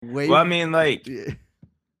way. Well, I mean, like, Yeah.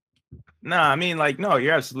 no, I mean, like, no,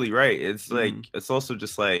 you're absolutely right. It's like Mhm. it's also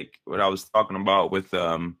just like what I was talking about with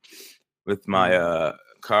my Mhm.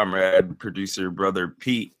 comrade producer brother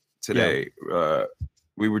Pete Yeah. today.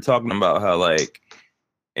 We were talking about how, like,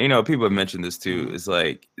 people have mentioned this too. Mhm. Is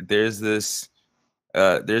like there's this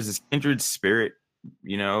kindred spirit,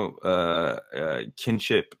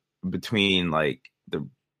 kinship between, like, the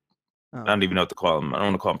I Oh. don't even know what to call them. I don't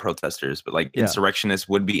want to call them protesters, but like Yeah. insurrectionists,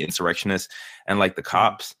 would be insurrectionists, and like the Mhm.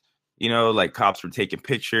 cops. Like cops were taking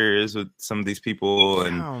pictures with some of these people,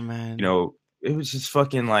 and Oh you man. know, it was just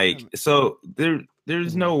fucking Yeah. like, so there's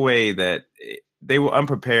Mhm. no way that they were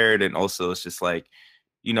unprepared, and also it's just like,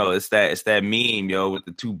 it's that meme, with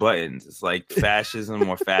the two buttons. It's like fascism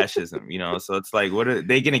or fascism, so it's like, what are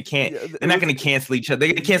they gonna can't Yeah, they're it not was. gonna cancel each other. They're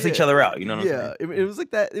gonna cancel each Yeah, other out, you know what I'm yeah. saying? It was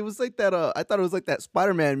like that. It was like that. I thought it was like that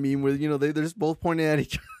Spider-Man meme where they're just both pointing at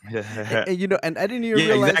each other, and I didn't even Yeah,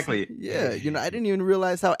 realize. exactly. Yeah, I didn't even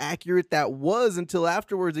realize how accurate that was until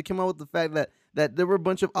afterwards. It came out with the fact that there were a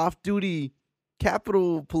bunch of off-duty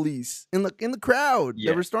Capitol Police in the crowd that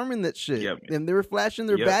Yeah. were storming that shit, Yep. and they were flashing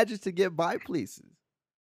their Yep. badges to get by places.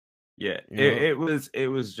 Yeah, You know. it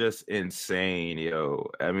was just insane, yo.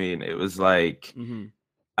 I mean, it was like, Mm-hmm.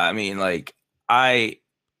 I mean, like,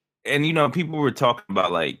 people were talking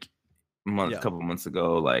about, like, a Yeah. couple months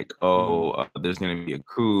ago, like, Mm-hmm. oh, there's gonna be a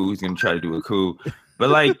coup. Who's gonna try to do a coup? But,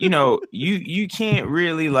 like, you can't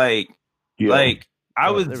really, Yo, I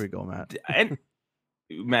Oh, there was, we go, Matt. and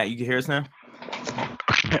Matt, you can hear us now? I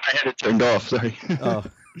had it turned off. Sorry. Oh.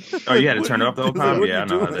 Oh, you had it What are turned you off the whole doing? time? What are Yeah, you I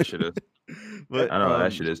know how doing? that shit is. But I know how that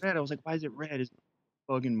It shit was is. red. I was like, why is it red? It's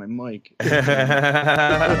bugging my mic.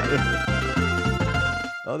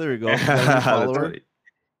 Oh, there we go. That's Follower. right.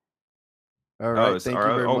 All right, thank you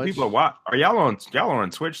very much. People, are y'all on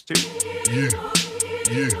Twitch too? Yeah,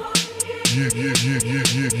 yeah, yeah, yeah, yeah,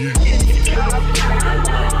 yeah, yeah.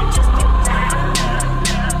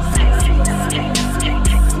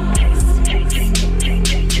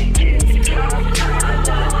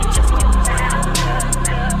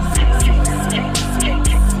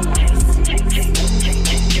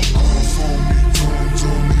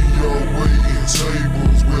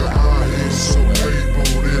 Tables where I ain't so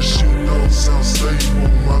able. That shit don't sound stable.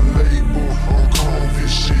 My label on call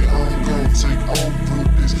this shit. I'm gon' take over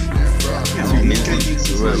this. If I don't make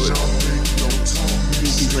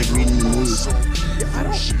He's like reading the news.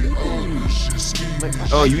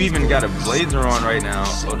 Oh, you even got a blazer on right now.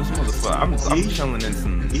 Oh, this motherfucker. I'm chilling in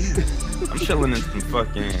some. I'm chilling in some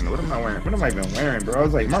fucking. What am I wearing? What am I even wearing, bro? I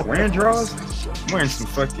was like, am I wearing drawers? I'm wearing some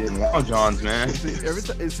fucking long johns, man.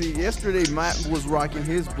 See, yesterday Matt was rocking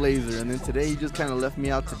his blazer, and then today he just kind of left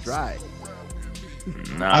me out to dry.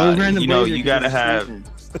 Nah, you gotta have.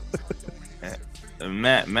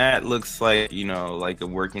 Matt looks like, like a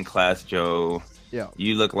working class Joe. Yeah.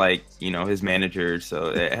 You look like, his manager, so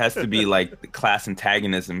it has to be like the class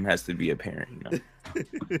antagonism has to be apparent,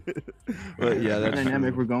 But yeah, that's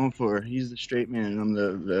dynamic we're going for. He's the straight man, and I'm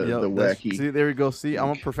the wacky. See, there we go. See, I'm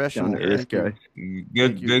a professional. Down to earth guy.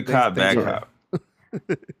 Good cop, bad cop.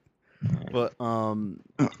 But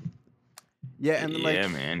yeah, and like, yeah,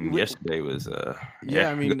 man. Yesterday was yeah,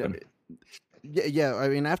 I mean, yeah. I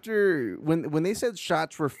mean, after when they said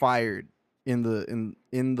shots were fired in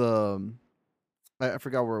the I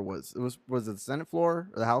forgot where it was. Was it the Senate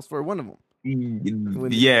floor or the House floor? One of them.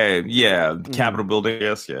 Yeah. Capitol building.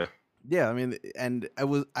 Yes, yeah. Yeah, I mean, and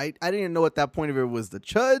I didn't know at that point if it was the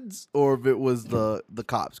chuds or if it was the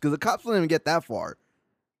cops, because the cops didn't even get that far.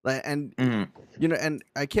 Like, and and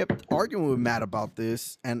I kept arguing with Matt about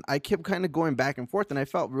this, and I kept kind of going back and forth, and I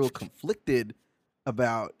felt real conflicted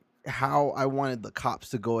about how I wanted the cops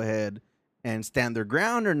to go ahead and stand their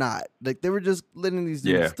ground or not. Like, they were just letting these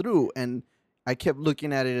dudes through, and I kept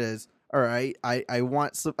looking at it as, all right, I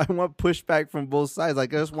want pushback from both sides.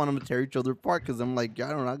 Like, I just want them to tear each other apart, because I'm like, I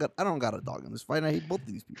don't got a dog in this fight. And I hate both of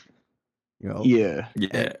these people. Yeah.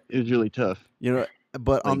 And, it was really tough.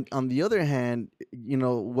 But like, on the other hand,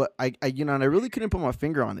 what I and I really couldn't put my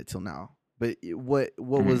finger on it till now. But what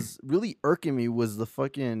was really irking me was the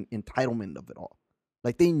fucking entitlement of it all.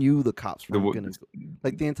 Like, they knew the cops were gonna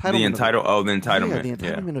like the entitlement. The entitlement. Yeah, the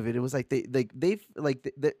entitlement of it. It was like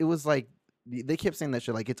it was like they kept saying that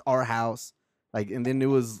shit, like, it's our house, like, and then it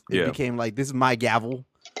became like, this is my gavel,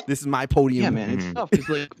 this is my podium. Yeah, man, it's tough, because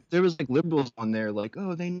like there was like liberals on there, like,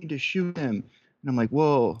 oh, they need to shoot him, and I'm like,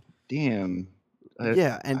 whoa, damn.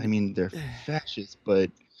 Yeah, and I mean, they're fascists, but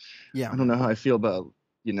yeah, I don't know how I feel about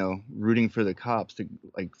rooting for the cops to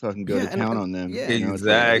like fucking go to town on them. Yeah,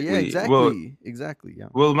 exactly. Yeah, exactly. Well, exactly. Yeah.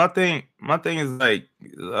 Well, my thing is like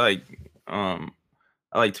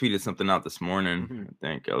I like tweeted something out this morning. Mhm. I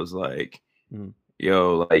think I was like, Mhm.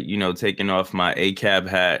 yo, like, you know, taking off my ACAB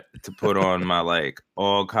hat to put on my like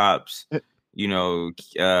all cops, you know,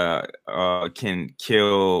 can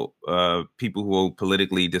kill people who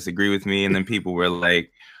politically disagree with me. And then people were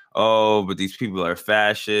like, oh, but these people are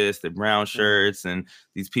fascists, they're brown shirts, and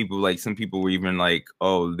these people, like, some people were even like,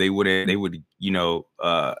 oh, they would, you know,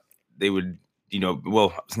 they would, you know, well,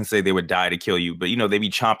 I was gonna say they would die to kill you, but you know, they be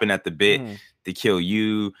chomping at the bit to kill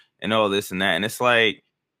you and all this and that. And it's like,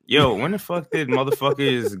 yo, when the fuck did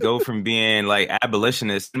motherfuckers go from being like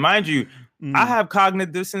abolitionists? Mind you, I have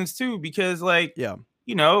cognitive dissonance too, because like, Yeah.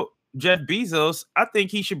 you know, Jeff Bezos, I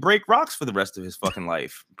think he should break rocks for the rest of his fucking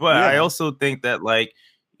life. But I Yeah. also think that, like,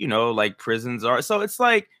 you know, like prisons are, so it's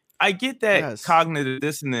like, I get that Yes. cognitive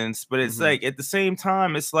dissonance, but it's like at the same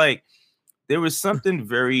time, it's like there was something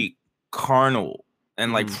very carnal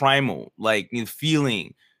and like primal, like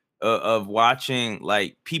feeling of watching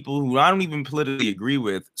like people who I don't even politically agree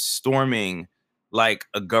with storming like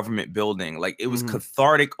a government building. Like it was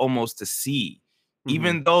cathartic almost to see,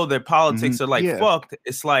 even though their politics are like fucked.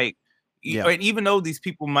 It's like, and even though these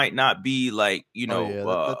people might not be like, you know,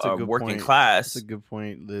 that's a good working point. class. That's a good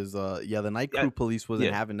point. There's the night crew police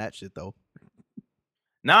wasn't having that shit though.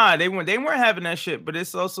 Nah, they weren't having that shit. But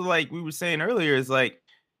it's also like we were saying earlier, is like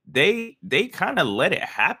they kind of let it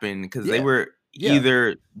happen because they were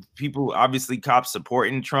either people, obviously cops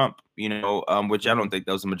supporting Trump, you know, which I don't think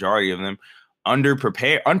that was the majority of them,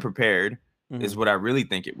 unprepared is what I really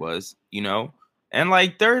think it was, you know. And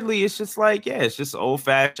like thirdly, it's just like, yeah, it's just old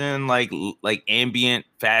fashioned like ambient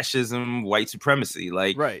fascism, white supremacy.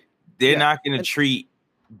 Like they're not gonna treat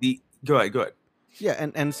the go ahead. Yeah,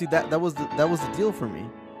 and see that was the deal for me.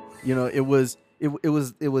 You know, it was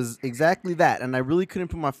exactly that, and I really couldn't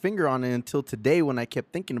put my finger on it until today when I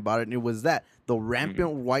kept thinking about it. And it was that the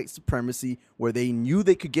rampant white supremacy, where they knew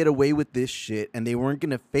they could get away with this shit, and they weren't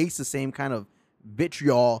gonna face the same kind of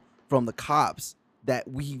vitriol from the cops that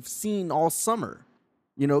we've seen all summer.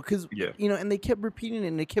 You know, because you know, and they kept repeating it,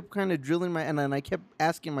 and they kept kind of drilling and then I kept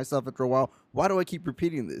asking myself after a while, why do I keep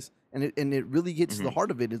repeating this? And it really gets to the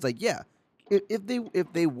heart of it. It's like, yeah. If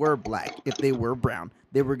they were black, if they were brown,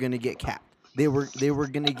 they were gonna get capped. They were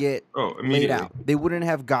gonna get laid out. They wouldn't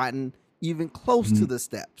have gotten even close to the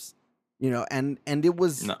steps, you know. And it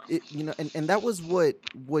was, you know, and that was what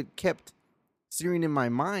kept searing in my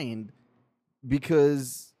mind,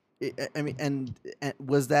 because I mean, and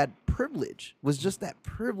was that privilege, was just that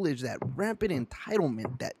privilege, that rampant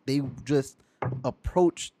entitlement that they just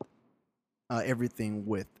approached everything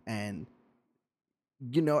with. And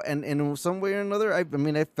you know, and in some way or another, I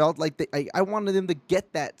mean, I felt like I wanted them to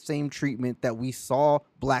get that same treatment that we saw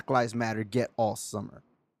Black Lives Matter get all summer.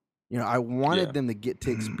 You know, I wanted them to get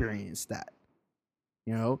to experience that.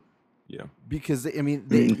 You know, because I mean,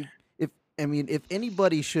 if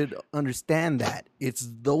anybody should understand that, it's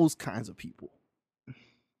those kinds of people.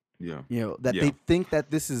 You know, that they think that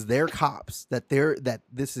this is their cops, that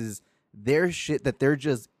this is their shit, that they're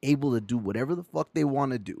just able to do whatever the fuck they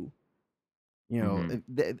want to do. You know,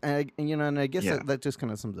 and you know, and I guess that just kind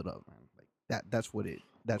of sums it up, man. Like that's what it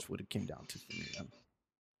came down to for me.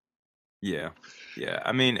 Yeah.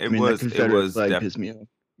 I mean, it was pissed me off.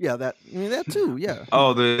 Yeah, that too. Yeah.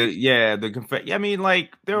 Oh, the Confederate. I mean,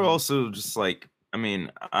 like they're also just like, I mean,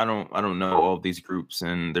 I don't know all of these groups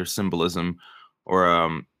and their symbolism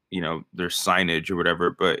or you know, their signage or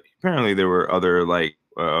whatever, but apparently there were other like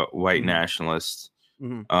white nationalist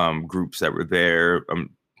groups that were there.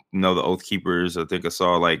 Know the Oath Keepers. I think I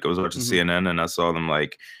saw, like, I was watching CNN and I saw them,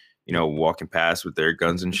 like, you know, walking past with their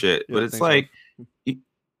guns and shit. But it's like,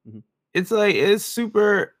 it's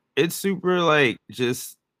super like,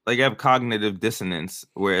 just like, I have cognitive dissonance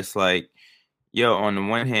where it's like, yo, on the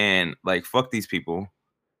one hand, like, fuck these people,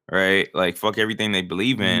 right? Like, fuck everything they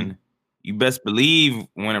believe in. You best believe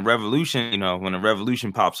when a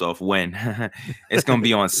revolution pops off, it's gonna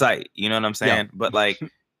be on site. You know what I'm saying? But like,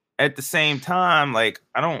 at the same time, like,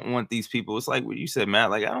 I don't want these people. It's like what you said,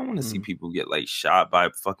 Matt. Like, I don't want to see people get like shot by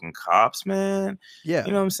fucking cops, man. Yeah.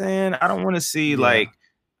 You know what I'm saying? I don't want to see like,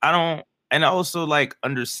 and I also like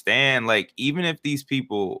understand, like, even if these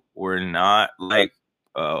people were not like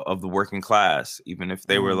of the working class, even if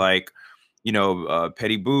they were like, you know,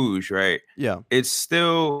 petty bouge, right? Yeah. It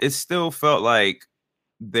still felt like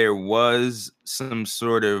there was some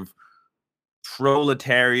sort of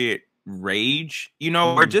proletariat rage, you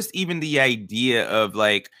know, or just even the idea of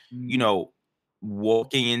like, you know,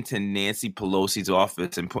 walking into Nancy Pelosi's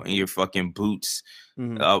office and putting your fucking boots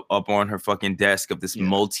up on her fucking desk of this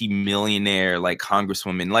multi-millionaire like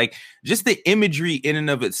congresswoman. Like, just the imagery in and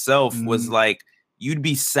of itself was like, you'd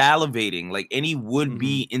be salivating. Like any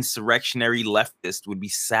would-be insurrectionary leftist would be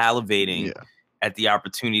salivating at the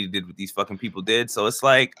opportunity that what these fucking people did. So it's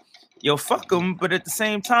like, yo, fuck them. But at the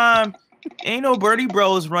same time, ain't no Bernie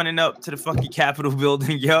Bros running up to the fucking Capitol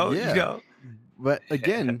building, yo. Yeah. You know? But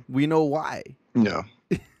again, we know why. No.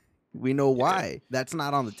 We know why. That's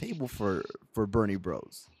not on the table for Bernie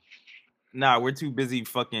Bros. Nah, we're too busy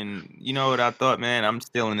fucking. You know what I thought, man? I'm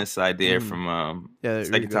stealing this idea from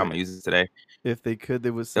second time I used it today. If they could,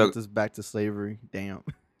 they would send us back to slavery. Damn.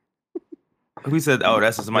 Who said? Oh,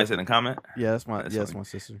 that's what somebody said in a comment. Yeah, that's my my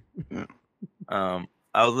sister. I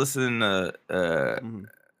was listening to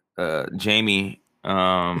Jamie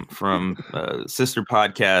from sister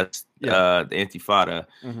podcast, the Antifada.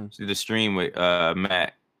 She did a stream with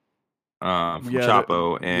Matt from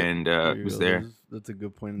Chapo, and who's there? That's a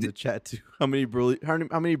good point in the chat too. How many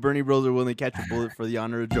Bernie Bros are willing to catch a bullet for the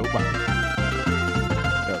honor of Joe Biden?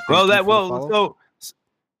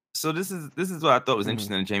 So this is what I thought was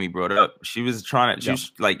interesting that Jamie brought up. She was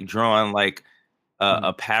was like drawing like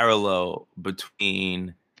a parallel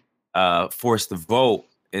between Force the Vote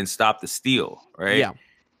and Stop the Steal, right? Yeah.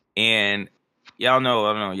 And y'all know,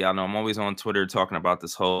 I'm always on Twitter talking about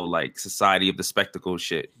this whole like society of the spectacle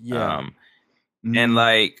shit. Yeah. And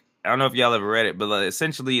like, I don't know if y'all ever read it, but like,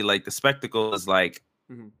 essentially like the spectacle is like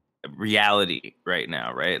reality right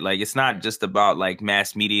now, right? Like it's not just about like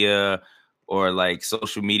mass media or like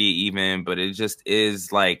social media even, but it just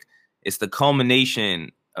is like, it's the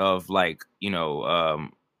culmination of like,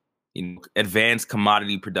 advanced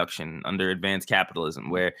commodity production under advanced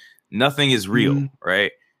capitalism where nothing is real,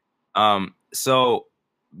 right? So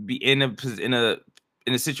be in a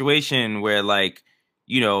situation where like,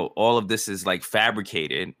 all of this is like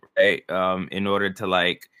fabricated, right? In order to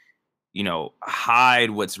like, hide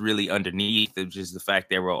what's really underneath, which is the fact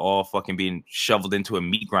that we're all fucking being shoveled into a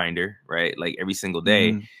meat grinder, right? Like every single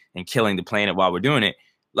day and killing the planet while we're doing it.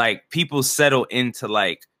 Like people settle into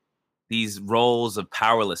like these roles of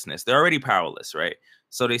powerlessness. They're already powerless, right?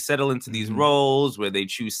 So they settle into these roles where they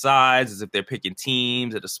choose sides as if they're picking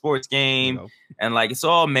teams at a sports game. And like, it's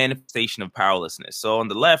all a manifestation of powerlessness. So on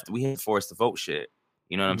the left, we have Force the Vote shit.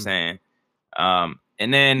 You know what I'm saying?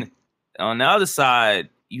 And then on the other side,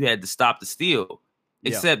 you had to Stop the Steal.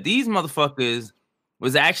 Except these motherfuckers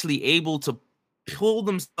was actually able to pull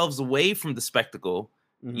themselves away from the spectacle.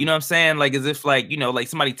 You know what I'm saying? Like as if like, like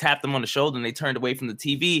somebody tapped them on the shoulder and they turned away from the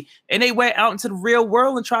TV and they went out into the real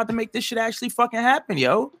world and tried to make this shit actually fucking happen,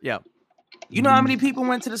 yo. Yeah. You know how many people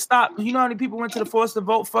went to the how many people went to the Force the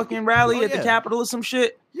Vote fucking rally at the Capitol or some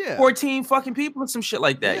shit? Yeah. 14 fucking people and some shit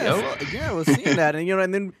like that, yo. Yeah, I was seeing that. And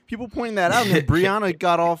and then people pointing that out, and then Brianna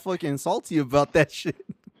got all fucking salty about that shit.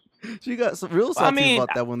 She got some real salty about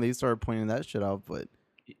that when they started pointing that shit out, but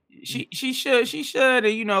she should,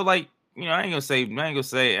 and like, I ain't gonna say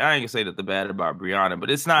that the bad about Brianna,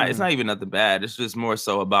 but it's not even nothing bad. It's just more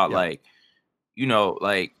so about like,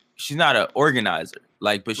 like she's not an organizer,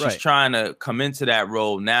 like, but she's trying to come into that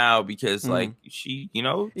role now because like she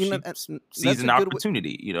sees an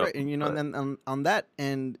opportunity, right? And and on that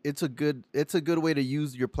end, it's a good way to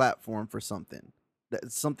use your platform for something.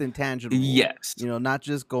 That's something tangible. Yes. Not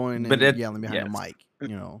just going and yelling behind the mic,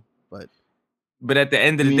 But at the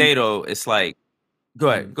end of the day, though, it's like, go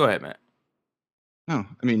ahead, man. No,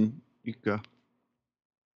 I mean, you could go.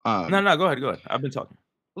 No, go ahead. I've been talking.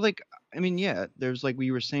 Like, I mean, yeah, there's like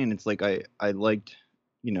we were saying, it's like I liked,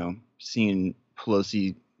 seeing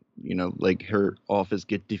Pelosi, like her office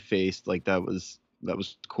get defaced. Like that was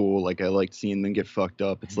cool. Like I liked seeing them get fucked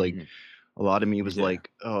up. It's like a lot of me was like,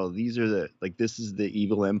 oh, these are this is the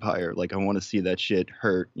evil empire. Like I want to see that shit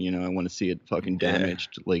hurt. I want to see it fucking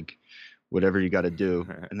damaged. Like whatever you got to do.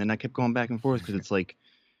 And then I kept going back and forth because it's like,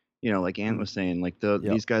 like Ant was saying, like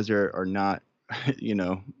these guys are not,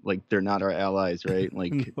 like they're not our allies, right?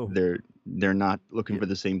 Like they're not looking for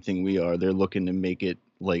the same thing we are. They're looking to make it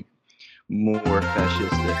like more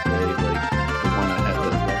fascistic, right? Like they want to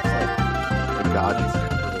have the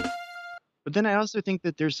God. But then I also think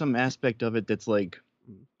that there's some aspect of it that's like,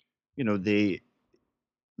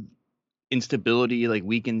 instability, like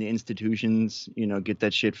weaken the institutions, get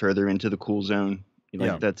that shit further into the cool zone.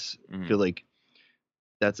 Like that's I feel like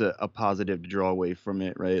that's a positive to draw away from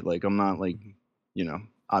it, right? Like I'm not like,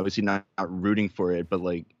 obviously not rooting for it, but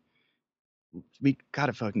like we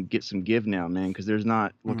gotta fucking get some give now, man, because there's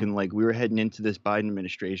not looking like we were heading into this Biden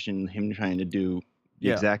administration, him trying to do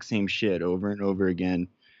the exact same shit over and over again,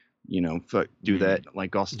 do that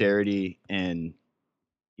like austerity and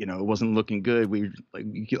it wasn't looking good. We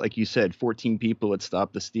like you said, 14 people had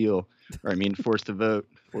stopped the steal, or I mean, forced the vote,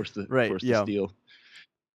 forced the steal.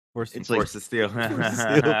 Force It's to like Force of Steel. Force to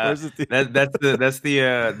Steel. Force to Steel. That's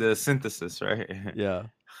the synthesis, right? Yeah.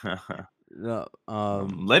 No.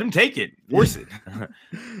 Let him take it. Force it.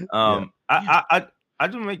 Yeah. I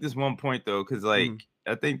just make this one point though, because like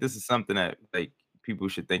I think this is something that like people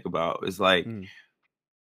should think about. Is like,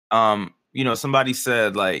 you know, somebody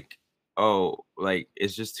said like, oh, like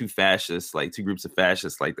it's just two fascists, like two groups of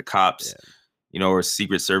fascists, like the cops, you know, or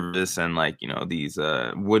Secret Service, and like, you know, these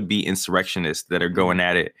would-be insurrectionists that are going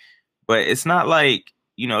at it. But it's not like,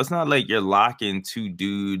 you know, it's not like you're locking two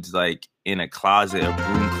dudes like in a closet, a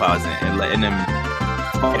broom closet, and letting them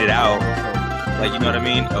fight it out. Like, you know what I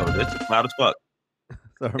mean? Oh, that's loud as fuck.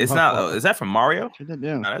 Sorry, It's my not. fault. Is that from Mario? Turn that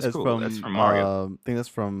down. No, that's cool. From, That's from Mario. I think that's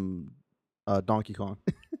from Donkey Kong.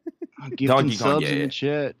 Give Donkey some Kong, subs in yeah. the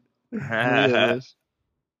chat. Yeah,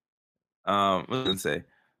 What was I gonna say?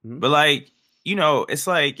 But like, you know, it's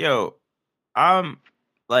like, yo, I'm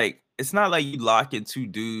like, it's not like you locking two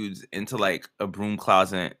dudes into like a broom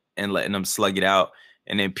closet and letting them slug it out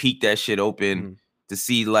and then peek that shit open to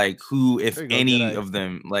see like who, if any of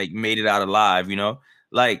them, like made it out alive, you know?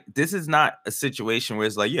 Like, this is not a situation where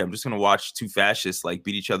it's like, yeah, I'm just gonna watch two fascists like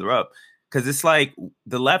beat each other up. Cause it's like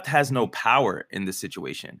the left has no power in this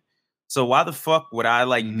situation. So why the fuck would I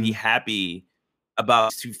like be happy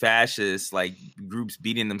about two fascists like groups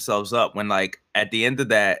beating themselves up when like at the end of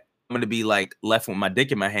that I'm gonna be like left with my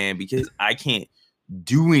dick in my hand because I can't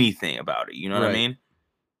do anything about it, you know what I mean?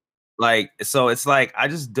 Like, so it's like I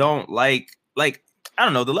just don't like I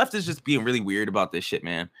don't know, the left is just being really weird about this shit,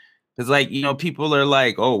 man. Because like, you know, people are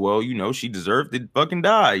like, oh well, you know, she deserved to fucking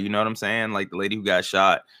die, you know what I'm saying? Like the lady who got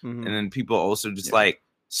shot. And then people also just like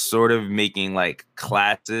sort of making like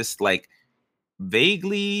classist, like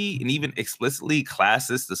vaguely and even explicitly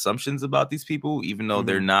classist assumptions about these people, even though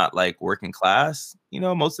they're not like working class, you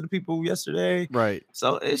know, most of the people yesterday. Right.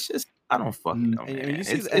 So it's just, I don't fucking know, man. And you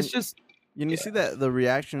see It's just, you see that the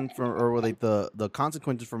reaction from, or like the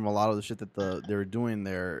consequences from a lot of the shit that they're doing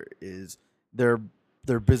there is their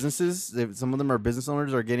businesses. Some of them are business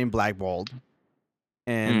owners are getting blackballed,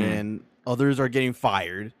 and then others are getting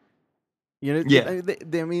fired. You know,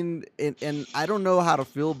 I mean, and I don't know how to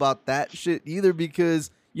feel about that shit either, because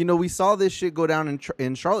you know we saw this shit go down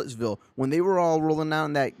in Charlottesville when they were all rolling out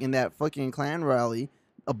in that fucking Klan rally.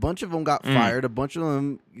 A bunch of them got fired. A bunch of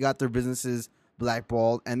them got their businesses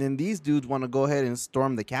blackballed, and then these dudes want to go ahead and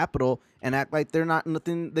storm the Capitol and act like they're not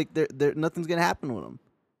nothing. Like they're nothing's gonna happen with them.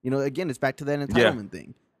 You know, again, it's back to that entitlement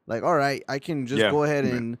thing. Like, all right, I can just go ahead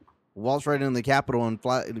and waltz right in the Capitol and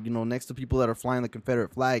fly, you know, next to people that are flying the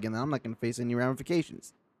Confederate flag, and I'm not going to face any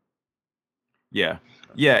ramifications. Yeah.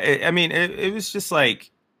 I mean, it was just like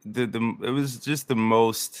it was just the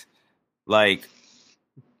most like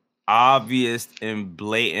obvious and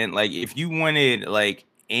blatant. Like, if you wanted like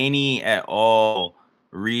any at all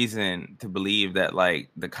reason to believe that like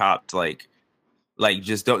the cops like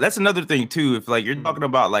just don't. That's another thing too. If like you're talking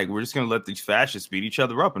about like we're just gonna let these fascists beat each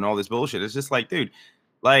other up and all this bullshit, it's just like, dude,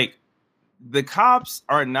 like the cops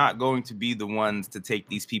are not going to be the ones to take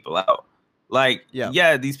these people out. Like,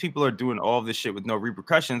 yeah, these people are doing all this shit with no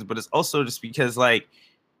repercussions, but it's also just because like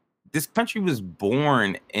this country was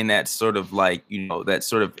born in that sort of like, you know, that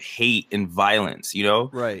sort of hate and violence, you know?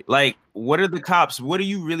 Right. Like, what are the cops? What do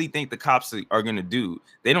you really think the cops are going to do?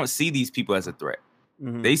 They don't see these people as a threat.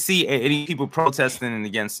 They see any people protesting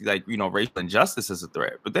against like, you know, racial injustice as a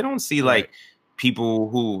threat, but they don't see like people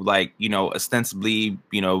who like, you know, ostensibly,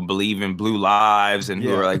 you know, believe in blue lives and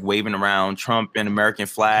who are like waving around Trump and American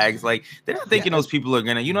flags. Like, they're not thinking those people are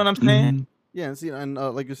gonna, you know what I'm saying? Yeah, and see, and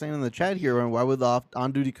like you're saying in the chat here, why would the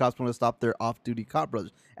on-duty cops want to stop their off-duty cop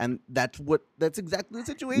brothers? And that's exactly the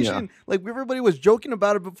situation. Like, everybody was joking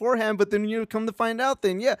about it beforehand, but then you come to find out,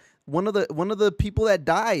 then one of the people that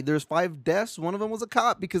died, there's 5 deaths. One of them was a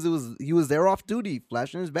cop because he was there off duty,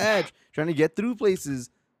 flashing his badge, trying to get through places.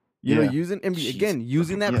 You know, using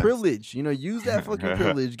that privilege. You know, use that fucking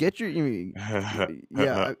privilege. Get your. I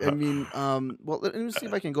mean, well, let me see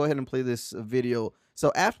if I can go ahead and play this video.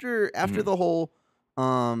 So after the whole,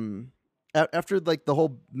 after like the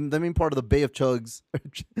main part of the Bay of Chugs,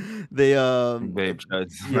 they Bay of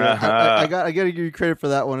Chugs. I gotta give you credit for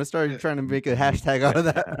that one. I started trying to make a hashtag out of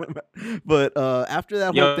that one. But after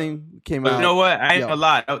that whole thing came out, you know what? I ain't gonna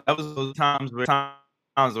lie. That was those times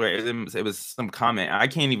where it was some comment. I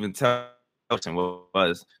can't even tell what it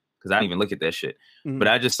was because I didn't even look at that shit. But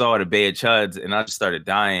I just saw it at Bay of Chuds and I just started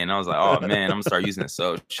dying. I was like, oh man, I'm gonna start using it.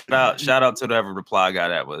 So shout out to whatever reply guy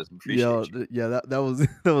that was. Appreciate you. Yeah, that was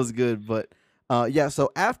that was good. But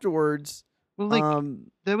so afterwards, well, like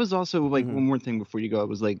there was also like one more thing before you go. It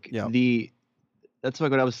was like that's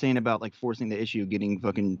like what I was saying about like forcing the issue, getting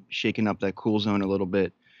fucking shaking up that cool zone a little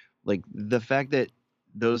bit. like the fact that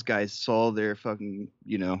those guys saw their fucking,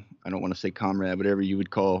 you know, I don't want to say comrade, whatever you would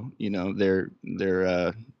call, you know, their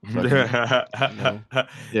fucking, You know,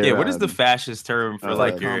 Yeah, their what is the fascist term for it's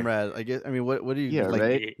like like your comrade. I guess. I mean, what do you yeah, like?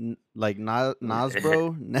 right? Like Nas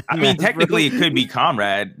bro? I mean, technically, it Nasbro? could be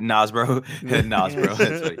comrade, Nasbro, Nasbro.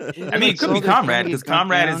 That's funny. I They mean, like it could saw be their friend comrade get because gunned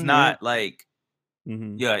comrade is down, right? not like,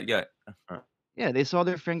 Hmm. yeah. Yeah, they saw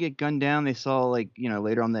their friend get gunned down. They saw, like, you know,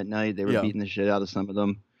 later on that night they were Yeah. beating the shit out of some of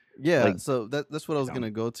them. Yeah. Like, So that's what I you was know,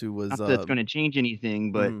 gonna go to was not that it's going to change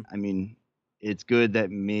anything, but mhm, I mean, it's good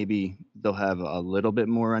that maybe they'll have a little bit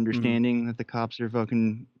more mhm. understanding that the cops are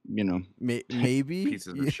fucking, you know, Maybe, Pieces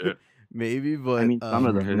of shit. maybe, I but mean, some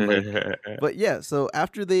of them, like, but yeah. So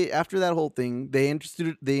after that whole thing, they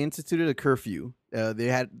instituted a curfew. They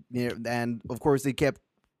had, you know, and of course they kept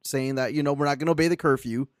saying that, you know, we're not going to obey the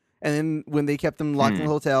curfew. And then when they kept them locked in the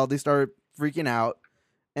hotel, they started freaking out.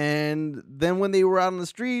 And then when they were out on the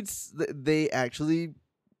streets, they actually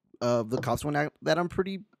the cops went at them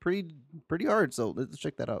pretty hard. So let's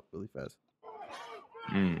check that out really fast.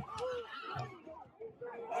 Mm.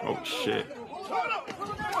 Oh shit.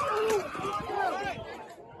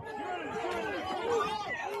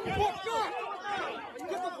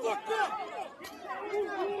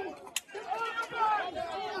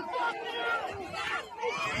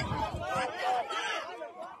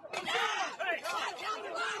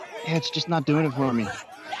 yeah, it's just not doing it for me.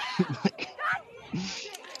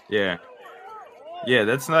 Yeah. Yeah,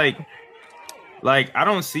 that's like I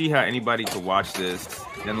don't see how anybody could watch this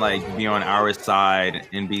and like be on our side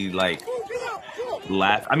and be like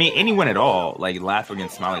laugh. I mean, anyone at all, like laughing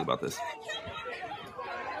and smiling about this.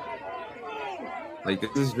 Like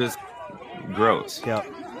this is just gross. Yeah.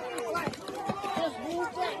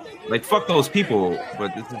 Like fuck those people,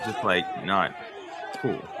 but this is just like not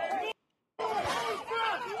cool.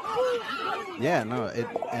 Yeah, no,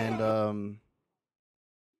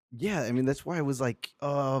 yeah, I mean that's why I was like,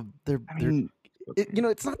 I they're mean, you know,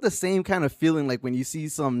 it's not the same kind of feeling like when you see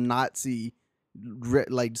some Nazi,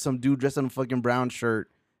 like some dude dressed in a fucking brown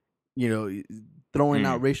shirt, you know, throwing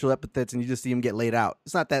out racial epithets, and you just see him get laid out.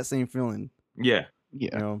 It's not that same feeling, Yeah. you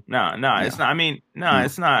yeah, know. No, it's not. I mean, no, Mm.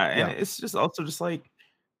 it's not. And Yeah. it's just also just like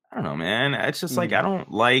I don't know, man. It's just like Mm.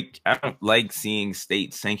 I don't like seeing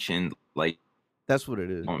state sanctioned like That's what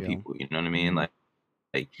it is. on Yeah. people. You know what I mean? Like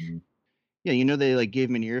yeah. You know, they like gave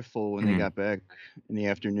him an earful when they Mhm. got back in the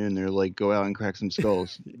afternoon. They're like, go out and crack some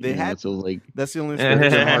skulls. They You know, had so like, That's the only it's a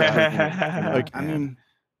story. hard argument. You know? Like, I mean,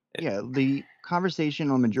 yeah, the conversation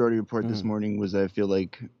on Majority Report this morning was, I feel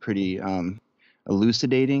like, pretty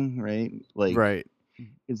elucidating, right? Like, right.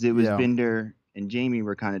 because it was Yeah. Binder and Jamie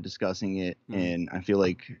were kind of discussing it, and I feel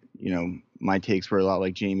like, you know, my takes were a lot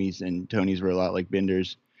like Jamie's and Tony's were a lot like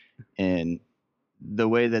Binder's, and the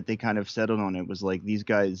way that they kind of settled on it was like these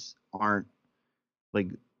guys aren't like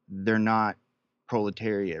they're not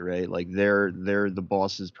proletariat, right? Like they're the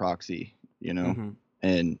boss's proxy, you know, Mhm.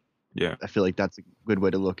 and yeah. I feel like that's a good way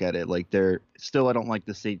to look at it. Like they're still, I don't like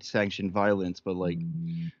the state sanctioned violence, but like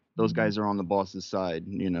those guys are on the boss's side,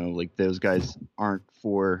 you know, like those guys aren't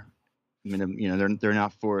for minimum, you know, they're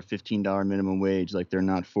not for a $15 minimum wage. Like they're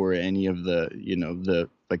not for any of the, you know, the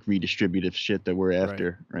like redistributive shit that we're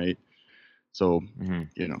after. Right. So, Mhm.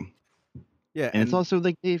 you know, Yeah, and it's also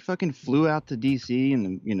like they fucking flew out to DC in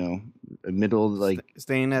the, you know, middle of like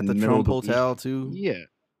staying at in the middle Trump of the week. hotel too. Yeah.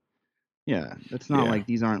 Yeah. It's not Yeah. like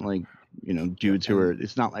these aren't like, you know, dudes who and- are,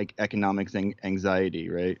 it's not like economics anxiety,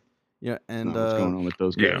 right? Yeah, and Not what's going on with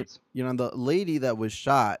those yeah. guys. you know, the lady that was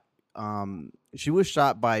shot, she was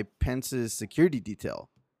shot by Pence's security detail,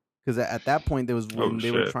 because at that point there was when they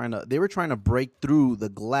were shit. trying to break through the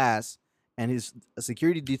glass, and his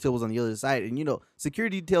security detail was on the other side, and you know,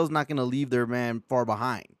 security detail is not going to leave their man far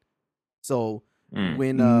behind. So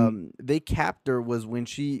when they capped her was when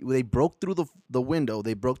they broke through the window,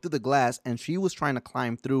 they broke through the glass, and she was trying to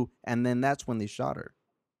climb through, and then that's when they shot her.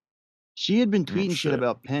 She had been Oh, tweeting shit shit.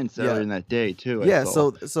 about Pence Yeah. earlier in that day too. Yeah, I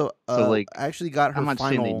saw. so like, I actually got her I'm not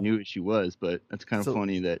saying final. they knew who she was, but that's kind of So-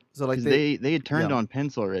 funny that So like 'cause they had turned yeah. on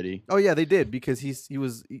Pence already. Oh yeah, they did, because he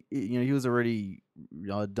was already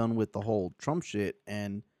done with the whole Trump shit,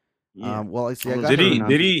 and Yeah. well, I see. I All got those Did he- her-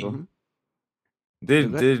 did he- Mhm.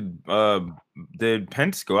 Did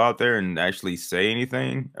Pence go out there and actually say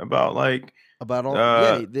anything about like about all?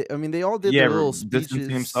 I mean, they all did yeah their little distancing speeches.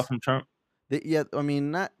 himself from Trump? I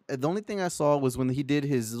mean, not the only thing I saw was when he did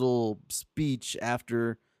his little speech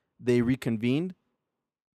after they reconvened,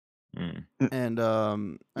 Mm. and I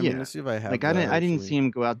Yeah. mean, let's see if I have. Like that I didn't actually. see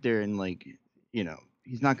him go out there and like, you know,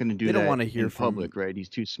 he's not going to do They that don't wanna hear in from- public, right? He's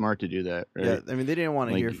too smart to do that, right? Yeah, I mean, they didn't want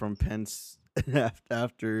to Like- hear from Pence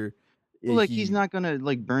after Well, like he's not gonna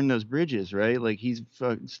like burn those bridges, right? Like he's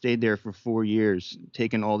stayed there for 4 years,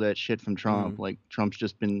 taking all that shit from Trump. Like Trump's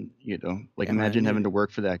just been, like Yeah, imagine man, having to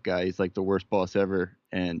work for that guy. He's like the worst boss ever,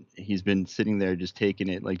 and he's been sitting there just taking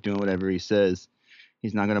it, like doing whatever he says.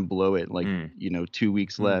 He's not gonna blow it. Like 2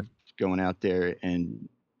 weeks left, going out there and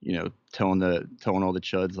telling all the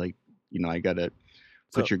chuds like, I gotta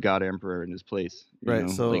put your god emperor in his place. Right.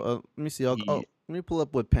 So like, let me see. Let me pull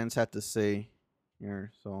up what Pence had to say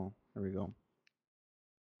here. So there we go.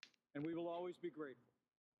 And we will always be grateful.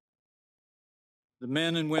 The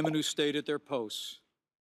men and women who stayed at their posts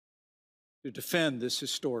to defend this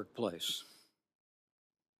historic place.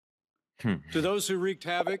 To those who wreaked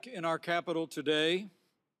havoc in our capital today,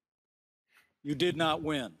 you did not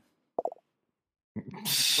win.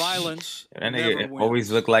 Violence that never nigga wins.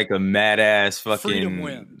 always look like a mad ass Freedom fucking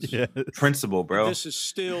wins. principal, bro. This is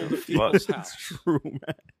still the people's house. True,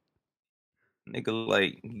 man. Nigga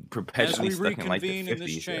like perpetually As we stuck in like the reconvene in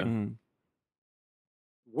this 50s. chamber,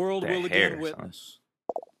 the world will That hair, again witness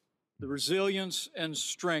the resilience and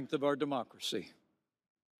strength of our democracy.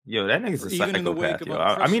 Yo, that nigga's a Even in the wake psychopath,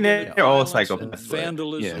 of yo. I mean, they're unprecedented all violence and psychopaths. but-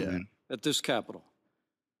 vandalism at this Capitol.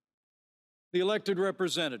 The elected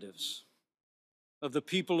representatives of the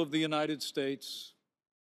people of the United States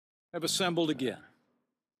have assembled again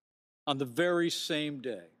on the very same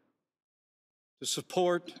day to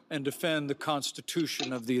support and defend the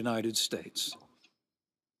Constitution of the United States.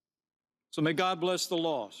 So may God bless the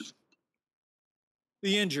lost,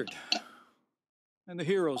 the injured, and the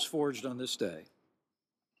heroes forged on this day.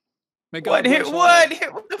 May God bless all What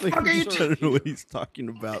the fuck are you I don't know what he's talking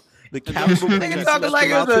about. The And Capitol those- thing Nigga is talking just like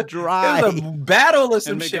it about was to a dry. battle or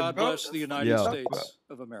some And may shit, God bro. bless the United Yeah. States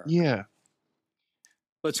of America. yeah.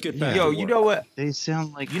 Let's get back Yo, to you work. know what? They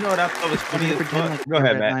sound like You know what I thought was funny they as pretend fuck? like Go they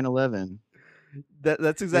ahead, were at man. 9/11.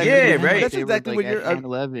 That's exactly Yeah, what, right. That's They were, exactly like, what you're. at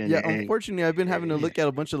 9/11. Yeah, and- unfortunately, I've been having to look at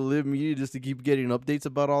a bunch of the live media just to keep getting updates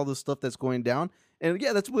about all the stuff that's going down. And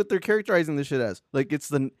yeah, that's what they're characterizing this shit as. Like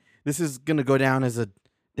this is gonna go down as a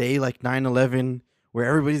day like 9/11, where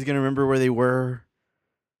everybody's gonna remember where they were.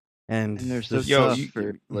 And they're so there's- tough you-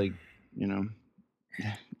 for like,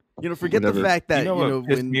 forget the whatever. fact that You know what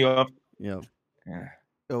pissed me off? Yeah. Yeah.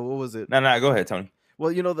 Oh, what was it? No, go ahead, Tony.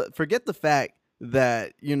 Well, forget the fact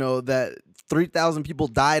that that 3,000 people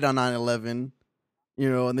died on 9/11.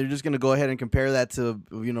 And they're just gonna go ahead and compare that to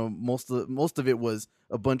most of it was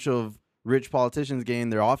a bunch of rich politicians getting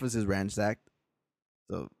their offices ransacked.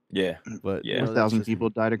 So Yeah. but Yeah. 4,000 people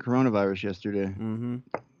died of coronavirus yesterday Mm-hmm.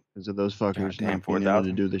 because of those fuckers Goddamn, not being able to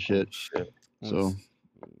 4,000. do the shit. Shit. So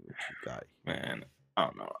Man, I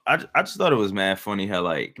don't know. I just thought it was mad funny how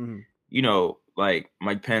like Mhm. like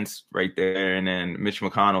Mike Pence right there, and then Mitch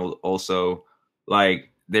McConnell also, like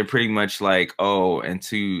they're pretty much like, oh, and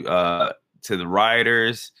to the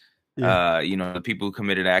rioters, the people who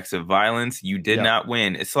committed acts of violence, you did not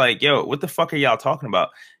win. It's like, yo, what the fuck are y'all talking about?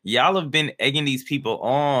 Y'all have been egging these people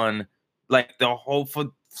on like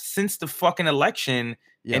since the fucking election.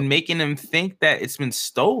 Yep. And making them think that it's been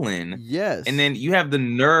stolen. Yes. And then you have the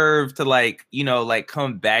nerve to like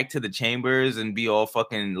come back to the chambers and be all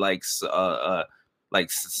fucking like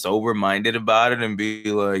sober minded about it and be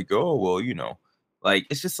like, oh, well, like,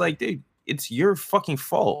 it's just like, dude, it's your fucking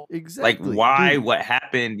fault. Exactly. Like, why Dude, what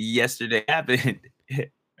happened yesterday happened.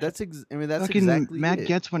 that's that's fucking exactly Matt it.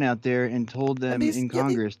 Getz went out there and told them they- in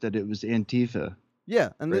Congress that it was Antifa. Yeah,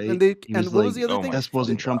 and Right? and they He and was what was like, the other oh thing? my This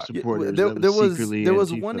wasn't Trump Yeah, supporters. there, that there was was secretly there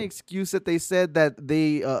was Antifa. one excuse that they said that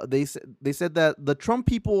they said that the Trump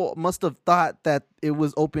people must have thought that it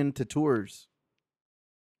was open to tours.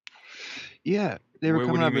 Yeah, they were What do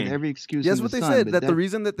coming you up with mean? every excuse. Yes, in what the they sun, said but that the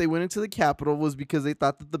reason that they went into the Capitol was because they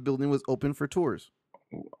thought that the building was open for tours.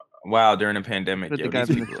 Wow, during a pandemic. But Yo, the guy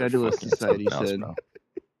these from the people are Federalist fucking Society something else, said. bro.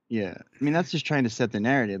 Yeah, I mean that's just trying to set the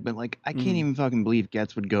narrative, but like I can't Mhm. even fucking believe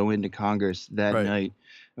Getz would go into Congress that Right. night,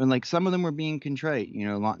 and like some of them were being contrite.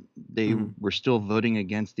 They Mhm. were still voting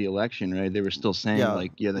against the election, right? They were still saying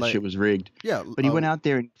Yeah, that like- shit was rigged. Yeah, But he went out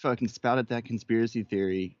there and fucking spouted that conspiracy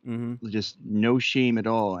theory, Mm-hmm. just no shame at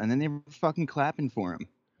all, and then they were fucking clapping for him.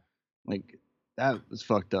 Like that was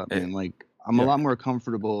fucked up, man. Like I'm a Yeah. lot more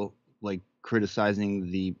comfortable like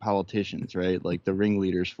criticizing the politicians, right? Like the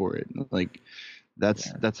ringleaders for it. Like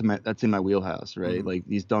that's in my wheelhouse, right? Mhm. Like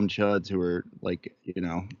these dumb chuds who are like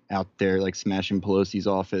out there like smashing Pelosi's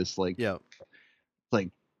office, like Yeah. like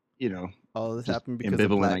All this just happened because a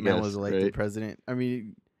ambivalent, black I man guess, was elected right? president. I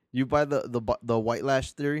mean, you buy the white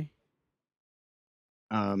lash theory?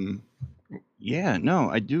 Yeah, no,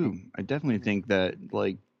 I do. I definitely think that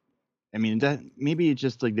like I mean that maybe it's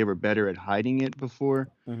just like they were better at hiding it before,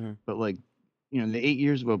 Mm-hmm. but like the 8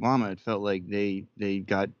 years of Obama, it felt like they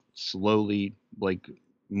got slowly like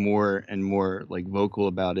more and more like vocal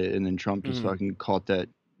about it, and then Trump just fucking caught that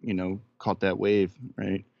wave,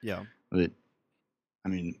 right? Yeah. But I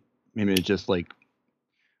mean, maybe it's just like,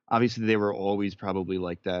 obviously they were always probably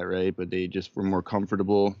like that, right? But they just were more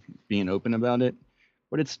comfortable being open about it.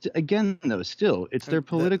 But it's again though, still it's their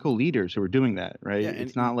political leaders who are doing that, right? Yeah,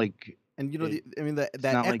 It's not like, and you know, I mean, that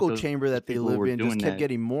not like echo those chamber that they people live were in just doing kept that.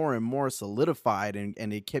 getting more and more solidified,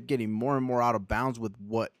 and it kept getting more and more out of bounds with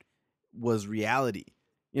what was reality.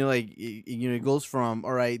 You know, like you know, it goes from,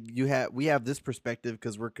 all right, we have this perspective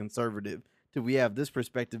because we're conservative, to we have this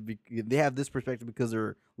perspective, they have this perspective because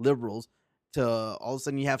they're liberals, to all of a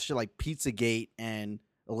sudden you have shit like Pizzagate and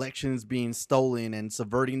elections being stolen and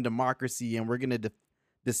subverting democracy, and we're gonna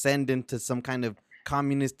descend into some kind of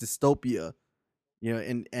communist dystopia. You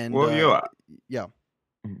know, and Well, yeah.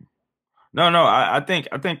 No, I think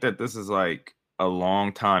that this is like a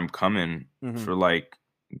long time coming for like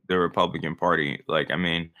the Republican Party. Like, I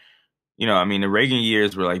mean, you know, I mean, the Reagan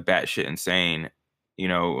years were like batshit insane, you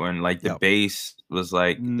know, and like the base was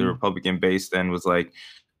like the Republican base then was like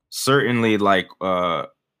certainly like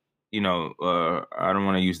you know, I don't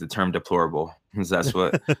want to use the term deplorable because that's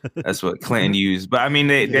what Clinton used, but I mean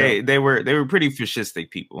they were pretty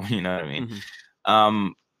fascistic people, you know what I mean?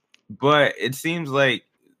 But it seems like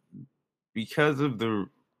because of the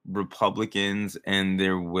Republicans and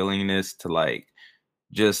their willingness to like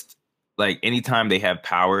just like anytime they have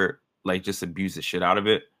power, like just abuse the shit out of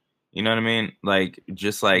it. You know what I mean? Like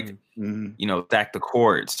just like you know, stack the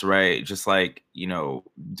courts, right? Just like, you know,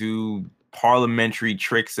 do parliamentary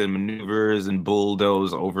tricks and maneuvers and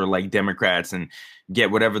bulldoze over like Democrats and get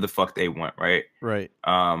whatever the fuck they want, right? Right.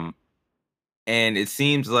 And it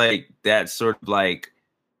seems like that sort of like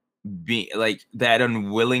be like that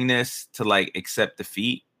unwillingness to like accept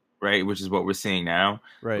defeat, right, which is what we're seeing now,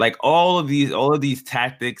 right? Like all of these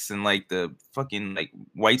tactics and like the fucking like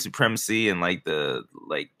white supremacy and like the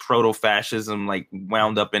like proto-fascism like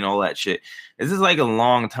wound up in all that shit. This is like a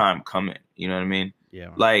long time coming, you know what I mean?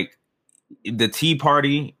 Yeah. Like the Tea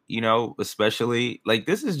Party, you know, especially like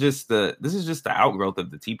this is just the outgrowth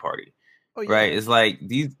of the Tea Party. Oh, yeah. Right? It's like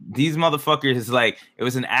these motherfuckers, like it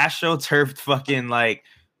was an astroturfed fucking like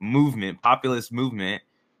movement, populist movement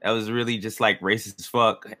that was really just like racist as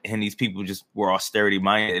fuck, and these people just were austerity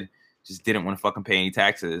minded, just didn't want to fucking pay any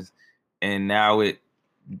taxes, and now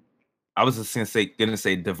I was just gonna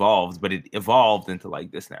say devolved, but it evolved into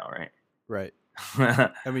like this now, right? Right.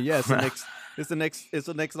 I mean, yeah, it's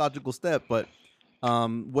the next logical step, but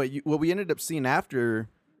what we ended up seeing after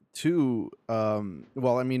too,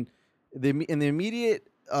 well, I mean, in the immediate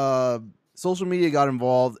social media got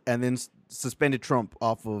involved and then suspended Trump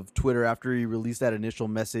off of Twitter after he released that initial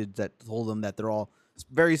message that told them that they're all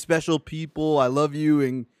very special people. I love you,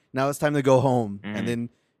 and now it's time to go home. And then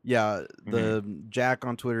the Jack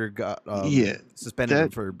on Twitter got suspended him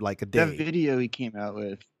for like a day. That video he came out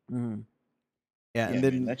with. Yeah, and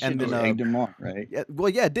then that shit egged him on, right? Yeah, well,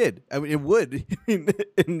 yeah, it did. I mean, it would.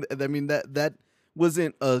 I mean that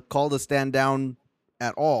wasn't a call to stand down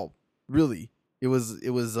at all. Really, it was.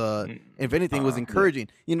 If anything, was encouraging.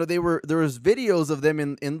 You know, there was videos of them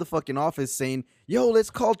in the fucking office saying, "Yo, let's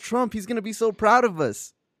call Trump. He's gonna be so proud of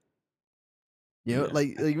us." You know,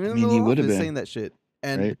 like I mean, he would have been saying that shit.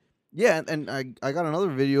 And right? Yeah, and I got another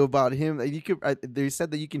video about him. You could. They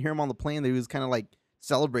said that you can hear him on the plane. That he was kind of like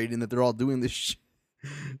celebrating that they're all doing this shit.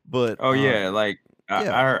 But yeah, like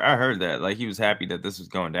I heard that, like he was happy that this was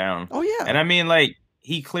going down. Oh yeah, and I mean, like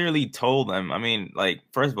he clearly told them. I mean, like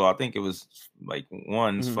first of all, I think it was like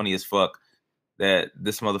it's funny as fuck that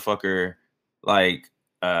this motherfucker like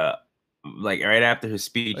right after his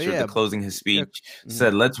speech or the closing his speech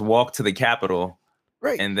said, "Let's walk to the Capitol."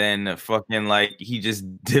 Right. And then fucking like he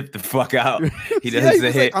just dipped the fuck out. He doesn't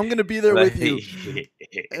say, like, "I'm gonna be there with you,"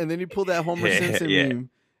 and then he pulled that Homer Simpson meme.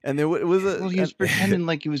 And then it was he was pretending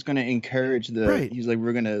like he was going to encourage he was like,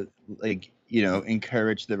 we're going to like, you know,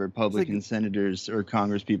 encourage the Republican senators or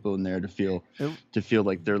Congress people in there to feel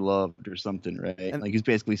like they're loved or something, right? And like he's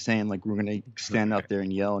basically saying like we're going to stand out there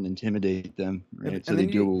and yell and intimidate them, right? So they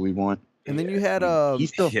do what we want. And then you had he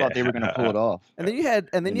still thought they were going to pull it off. And then you had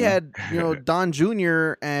you know Don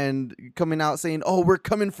Jr. and coming out saying, "Oh, we're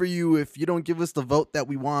coming for you if you don't give us the vote that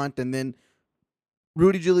we want." And then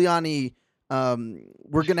Rudy Giuliani,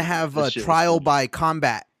 we're gonna have a trial by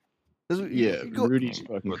combat. Rudy's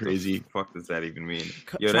fucking crazy. What the fuck does that even mean?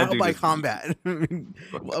 Trial by combat.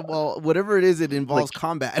 Well, whatever it is, it involves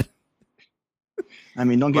combat. I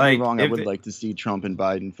mean, don't get me wrong. I would like to see Trump and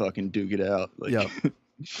Biden fucking duke it out. Like,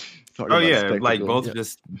 oh yeah, like both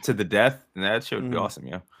just to the death, and that shit would be awesome,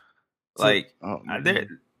 yeah. Like,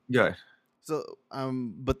 good. So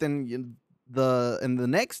but then the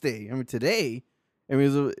next day, I mean today, I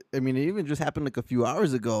mean it even just happened like a few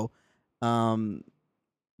hours ago.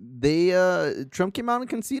 They Trump came out and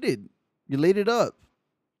conceded. You laid it up.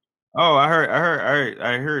 Oh, I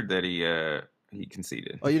heard that he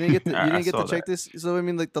conceded. Oh, you didn't get to I check saw that. this. So I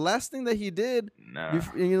mean, like the last thing that he did, No.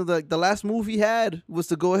 the last move he had was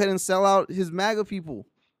to go ahead and sell out his MAGA people.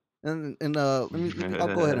 And I'll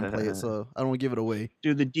go ahead and play it so I don't give it away.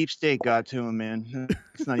 Dude, the deep state got to him, man.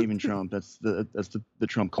 It's not even Trump. That's the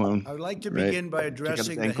Trump clone. I would like to Right. begin by Check out addressing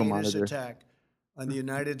his the ankle heinous monitor. attack on the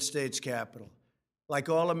United States Capitol. Like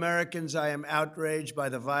all Americans, I am outraged by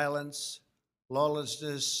the violence,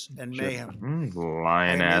 lawlessness, and mayhem.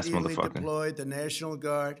 Lying I ass immediately motherfucker. deployed the National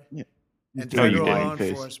Guard Yeah. and No, you federal didn't. law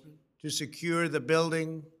enforcement to secure the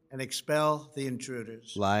building and expel the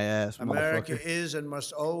intruders. Lie ass America motherfucker. is and must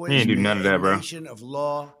He always ain't be do none of a that, bro. nation of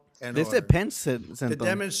law and They order. said Pence sent The them.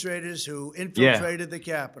 demonstrators who infiltrated the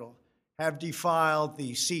Capitol have defiled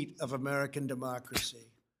the seat of American democracy.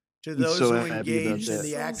 To those so who happy about engaged in that.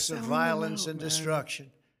 the acts of violence and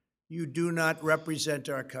destruction, you do not represent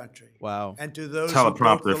our country. Wow. And to those who broke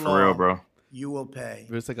Teleprompter the for real, law, bro. you will pay.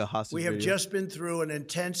 It's like a hostage. We have video. just been through an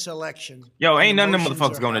intense election. Yo, and ain't none of them emotions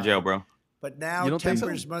motherfuckers are going to high. jail, bro. But now You don't think so?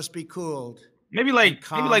 tempers must be cooled. Maybe like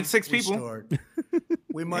calm 6 people. restored.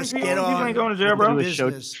 We must People- get people on ain't going to jail, with bro. the Do a show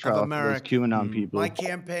business trial of for those America. QAnon people. My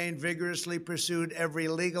campaign vigorously pursued every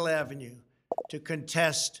legal avenue to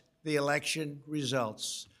contest the election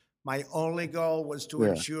results. My only goal was to Yeah.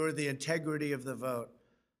 ensure the integrity of the vote.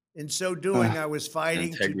 In so doing, I was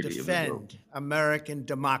fighting to Integrity of the vote. defend American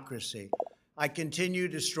democracy. I continue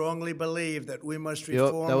to strongly believe that we must Yep,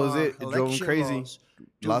 reform that was our it. It drove him election crazy. laws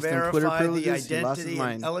to Lost them Twitter verify the privileges, he lost his identity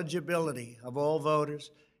mind. and eligibility of all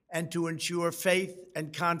voters and to ensure faith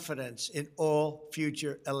and confidence in all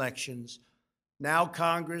future elections. Now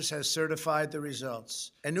Congress has certified the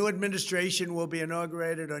results. A new administration will be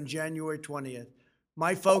inaugurated on January 20th.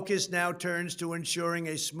 My focus now turns to ensuring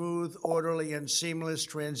a smooth, orderly, and seamless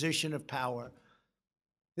transition of power.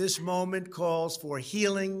 This moment calls for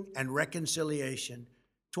healing and reconciliation.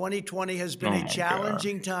 2020 has been Oh a my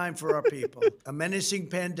challenging time for our people. A menacing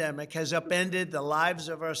pandemic has upended the lives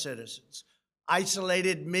of our citizens,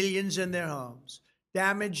 isolated millions in their homes,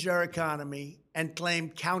 damaged our economy, and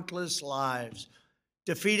claimed countless lives.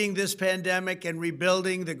 Defeating this pandemic and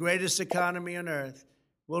rebuilding the greatest economy on earth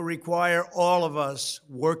will require all of us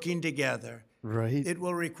working together. Right. It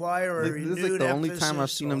will require a This is like renewed the only time I've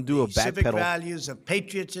emphasis seen him on do a the civic backpedal. values of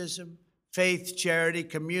patriotism, faith, charity,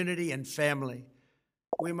 community, and family.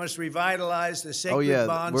 We must revitalize the sacred yeah,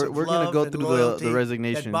 bonds we're- of we're gonna love go and through the loyalty that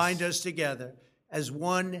resignations. bind us together as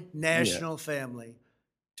one national family.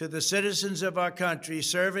 To the citizens of our country,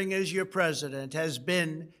 serving as your president has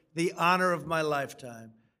been the honor of my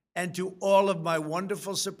lifetime. And to all of my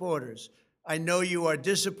wonderful supporters, I know you are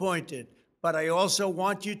disappointed, but I also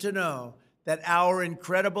want you to know that our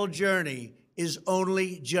incredible journey is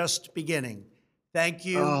only just beginning. Thank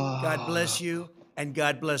you, God bless you, and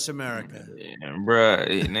God bless America. Yeah,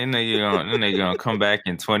 bruh, and then they gonna come back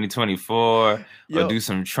in 2024 Yo. or do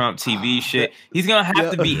some Trump TV shit. He's gonna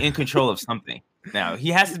have to be in control of something. Now he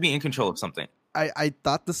has to be in control of something. I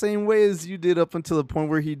thought the same way as you did up until the point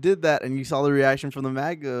where he did that, and you saw the reaction from the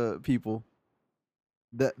MAGA people.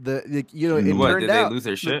 It What turned did out they lose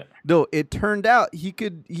their shit? No, it turned out he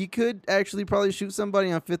could actually probably shoot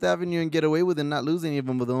somebody on Fifth Avenue and get away with it, and not lose any of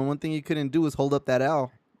them. But the only one thing he couldn't do was hold up that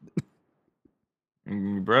L.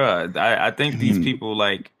 Bruh, I think these people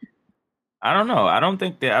like, I don't know. I don't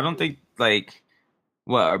think like,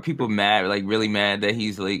 what are people mad? Like really mad that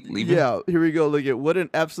he's like leaving? Yeah, here we go. Look at what an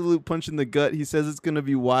absolute punch in the gut. He says it's gonna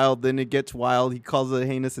be wild, then it gets wild. He calls it a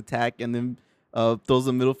heinous attack, and then throws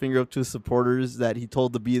a middle finger up to his supporters that he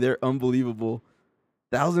told to be there. Unbelievable.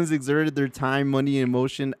 Thousands exerted their time, money, and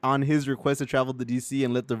emotion on his request to travel to D.C.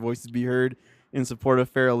 and let their voices be heard in support of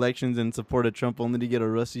fair elections and support of Trump, only to get a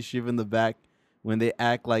rusty shiv in the back when they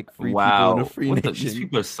act like free people in a free nation. These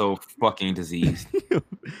people are so fucking diseased. It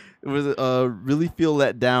was really feel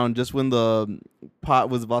let down just when the pot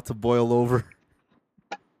was about to boil over.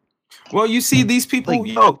 Well, you see these people,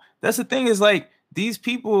 yo, that's the thing is like these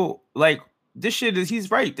people, like this shit is,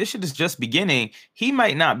 he's right. This shit is just beginning. He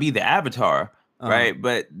might not be the avatar, right?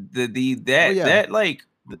 But that like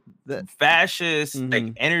that fascist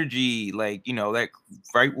like energy, like, you know, that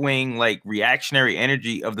right wing, like reactionary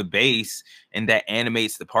energy of the base, and that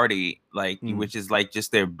animates the party, like, which is like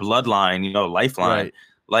just their bloodline, you know, lifeline. Right.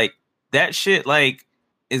 Like that shit, like,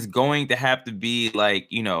 is going to have to be like,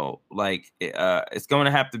 you know, like it's going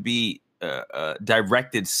to have to be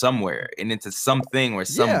directed somewhere and into something or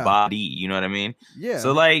somebody, you know what I mean? Yeah.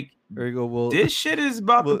 So like There you go. Well, this shit is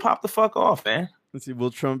about well, to pop the fuck off, man. let's see.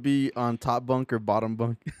 Will Trump be on top bunk or bottom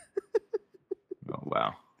bunk? Oh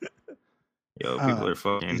wow. Yo, people are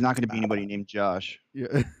fucking. He's not going to be anybody named Josh.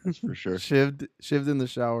 Yeah, That's for sure. shivved in the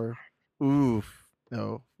shower. Oof.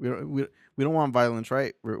 No, we don't want violence,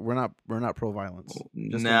 right? We're not pro violence.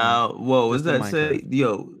 Now, what was just in that say? Minecraft.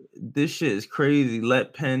 Yo, this shit is crazy.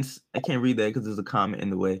 Let Pence. I can't read that because there's a comment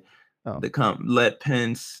in the way. Oh. Let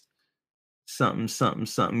Pence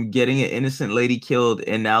something getting an innocent lady killed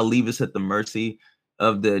and now leave us at the mercy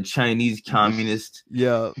of the Chinese Communist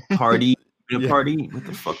Yeah. Party. Yeah. Party? What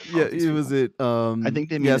the fuck? Yeah, it was it. I think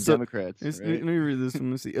they mean the Democrats. Let Right? me read this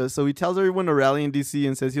one. Let's see. So he tells everyone to rally in D.C.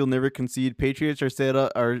 and says he'll never concede. Patriots are set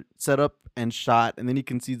up and shot, and then he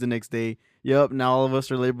concedes the next day. Yep, now all of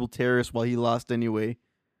us are labeled terrorists while he lost anyway.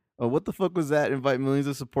 What the fuck was that? Invite millions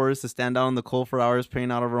of supporters to stand out on the cold for hours,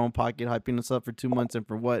 paying out of our own pocket, hyping us up for 2 months, and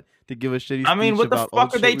for what? To give a shitty. I mean, what the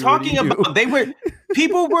fuck are they talking about? They were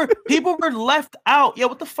people were left out. Yeah,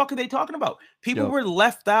 what the fuck are they talking about? People were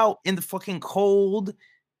left out in the fucking cold,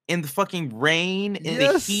 in the fucking rain, in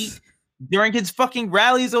the heat during his fucking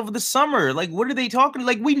rallies over the summer. Like, what are they talking?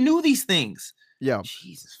 Like, we knew these things. Yeah,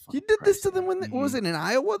 Jesus. He did this to them when what was it in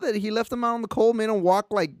Iowa that he left them out on the cold, made them walk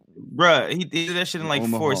like. Bruh, he did that shit in like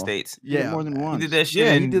Omaha. 4 states. Yeah, more than once. He did that shit.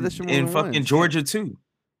 Yeah, in, he did that shit more in than fucking once. Georgia too.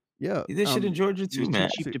 Yeah, He did shit in Georgia It too, was man.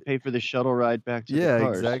 too cheap to pay for the shuttle ride back to Yeah, the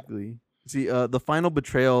cars. exactly. See, the final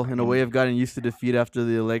betrayal in a way I've gotten used to defeat after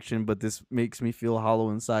the election, but this makes me feel hollow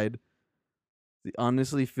inside. It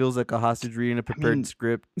honestly feels like a hostage reading a prepared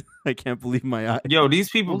script. I can't believe my eyes. Yo, these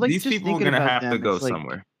people, Well, like, these just people are thinking gonna about have to them, go it's like-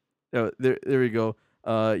 somewhere. Oh, there we go.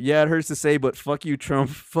 Yeah, it hurts to say, but fuck you, Trump.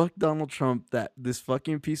 Fuck Donald Trump. That this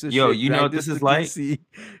fucking piece of Yo, shit. you know what dragged this us is to like? DC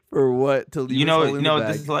for what? To leave You us know, all you in know the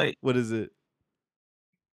what this bag. is like. What is it?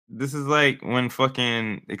 This is like when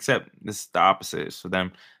fucking, except this is the opposite for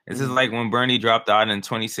them. This is Mhm. like when Bernie dropped out in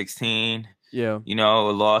 2016. Yeah. You know,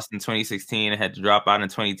 lost in 2016 and had to drop out in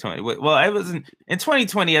 2020. Well, it wasn't in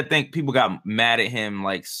 2020. I think people got mad at him,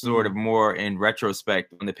 like sort of more in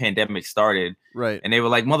retrospect when the pandemic started. Right. And they were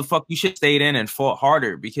like, motherfucker, you should have stayed in and fought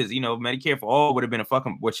harder because, you know, Medicare for all would have been a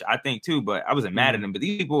fucking, which I think too, but I wasn't mad at them. But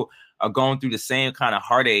these people are going through the same kind of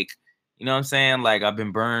heartache. You know what I'm saying? Like, I've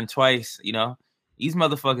been burned twice, you know? These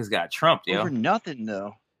motherfuckers got trumped, yo. Over nothing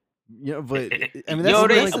though. Yeah, but I mean, Yo,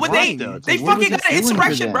 that's they fucking got an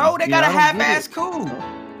insurrection, bro. They got a half-ass coup.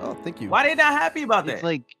 Oh, thank you. Why they not happy about that? It's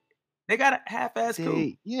like they got a half-ass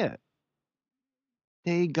coup. Yeah.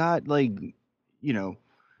 They got like, you know,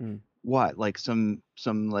 what? Like some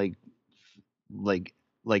like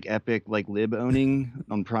epic like lib owning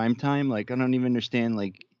on prime time. Like I don't even understand.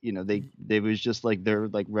 Like, you know, they was just like their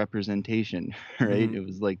like representation, right? It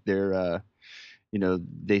was like their you know,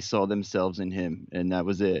 they saw themselves in him and that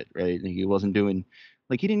was it, right? Like he wasn't doing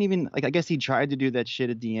like he didn't even like I guess he tried to do that shit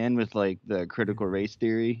at the end with like the critical race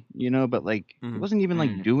theory, you know, but like he wasn't even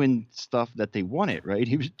like doing stuff that they wanted, right?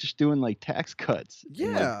 He was just doing like tax cuts.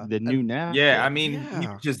 And, like, the new NAFTA. Yeah, I mean, he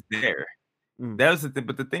was just there. That was the thing,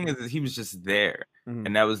 but the thing is he was just there.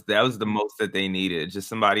 And that was the most that they needed. Just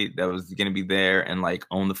somebody that was gonna be there and like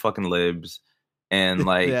own the fucking libs. And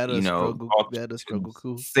like, you know, they had a struggle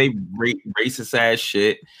coup. Say racist ass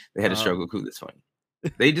shit. They had a struggle coup. That's funny.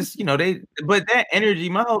 They just, you know, but that energy.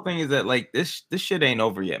 My whole thing is that like this shit ain't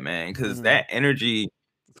over yet, man. Because that energy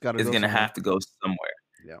is gonna have to go somewhere.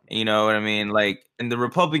 Yeah, you know what I mean. Like, and the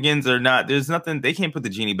Republicans are not. There's nothing. They can't put the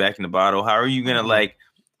genie back in the bottle. How are you gonna like?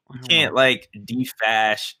 You can't like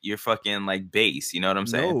defash your fucking like base. You know what I'm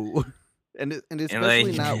saying? No. And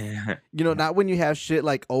especially not, you know, not when you have shit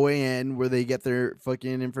like OAN where they get their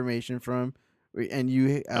fucking information from, and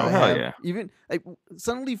you have even like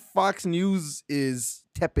suddenly Fox News is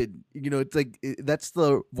tepid. You know, it's like that's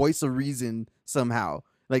the voice of reason somehow.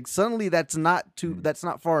 Like suddenly that's not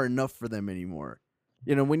far enough for them anymore.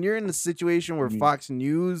 You know, when you're in a situation where Fox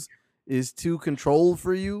News is too controlled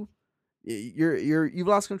for you, you've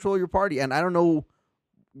lost control of your party, and I don't know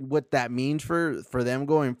what that means for them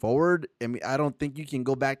going forward. I mean, I don't think you can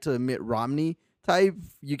go back to a Mitt Romney type.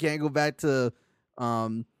 You can't go back to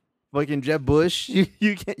fucking Jeb Bush.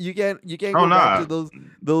 You can't go back to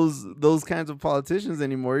those kinds of politicians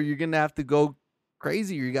anymore. You're gonna have to go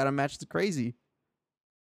crazy. You gotta match the crazy.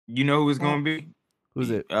 You know who it's gonna be?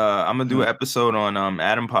 Who's it? I'm gonna do an episode on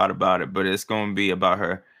Adam Pod about it, but it's gonna be about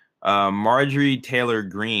her. Marjorie Taylor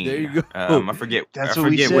Greene. There you go. I forget. That's I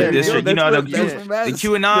what we forget said, what district. You know, the QAnon That's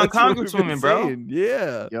what we've congresswoman, been bro. saying.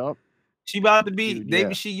 Yeah. Yup. She about to be.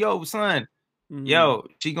 Dude, Yo, son. Yo,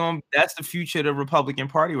 that's the future of the Republican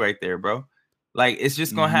Party right there, bro. Like, it's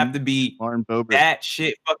just gonna have to be that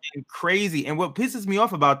shit fucking crazy. And what pisses me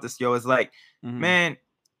off about this, yo, is like, man,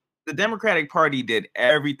 the Democratic Party did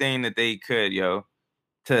everything that they could, yo,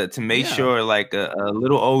 to make sure like a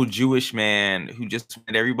little old Jewish man who just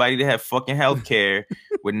wanted everybody to have fucking health care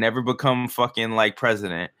would never become fucking like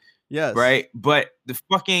president. Yes. Right. But the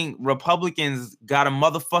fucking Republicans got a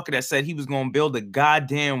motherfucker that said he was going to build a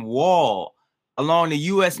goddamn wall along the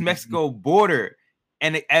U.S.-Mexico border.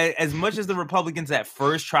 And as much as the Republicans at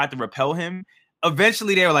first tried to repel him,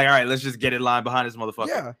 eventually they were like, all right, let's just get in line behind this motherfucker.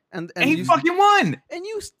 Yeah. And he fucking won. And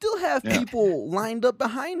you still have people lined up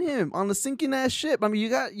behind him on the sinking ass ship. I mean,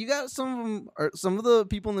 you got some of them, or some of the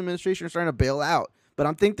people in the administration are starting to bail out. But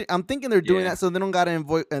I'm thinking they're doing that so they don't gotta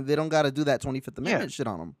do that 25th Amendment shit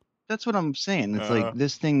on them. That's what I'm saying. It's like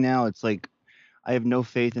this thing now. It's like I have no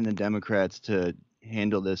faith in the Democrats to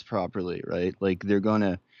handle this properly, right? Like they're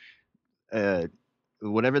gonna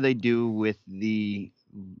whatever they do with the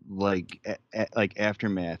like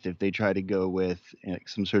aftermath. If they try to go with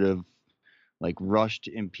some sort of like rushed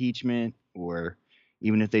impeachment, or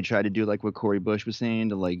even if they try to do like what Cori Bush was saying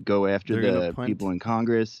to like go after the people in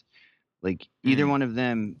Congress, like either one of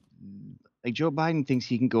them, like Joe Biden thinks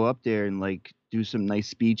he can go up there and like do some nice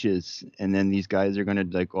speeches, and then these guys are gonna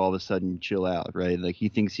like all of a sudden chill out, right? Like he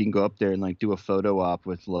thinks he can go up there and like do a photo op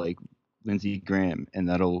with like Lindsey Graham, and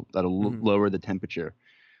that'll lower the temperature.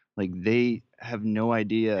 Like they have no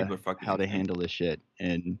idea how to handle this shit,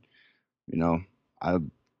 and you know,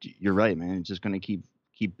 you're right, man. It's just gonna keep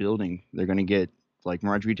building. They're gonna get like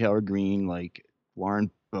Marjorie Taylor Greene, like Lauren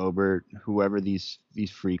Boebert, whoever these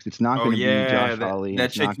freaks. It's not going to be Josh Hawley.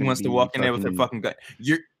 That chick who wants to walk in there with her fucking gun.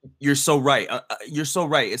 You're so right. You're so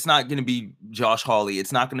right. It's not going to be Josh Hawley.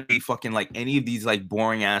 It's not going to be fucking like any of these like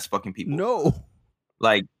boring ass fucking people. No,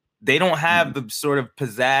 like they don't have the sort of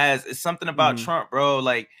pizzazz. It's something about Trump, bro.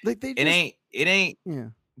 Like it ain't. Yeah.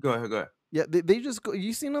 Go ahead. Yeah, they just go.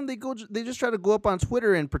 You seen them? They just try to go up on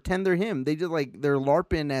Twitter and pretend they're him. They just like they're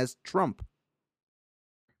LARPing as Trump.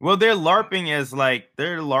 Well, they're LARPing as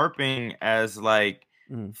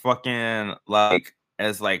fucking like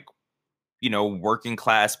as like, you know, working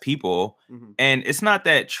class people. And it's not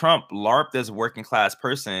that Trump LARPed as a working class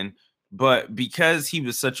person, but because he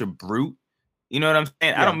was such a brute, you know what I'm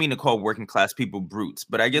saying? I don't mean to call working class people brutes,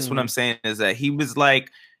 but I guess what I'm saying is that he was like,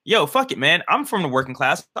 yo, fuck it, man. I'm from the working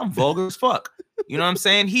class. I'm vulgar as fuck. You know what I'm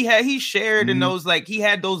saying? He shared in those, like, he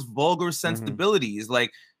had those vulgar sensibilities,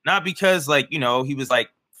 like, not because like, you know, he was like,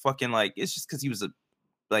 fucking like it's just because he was a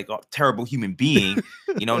terrible human being,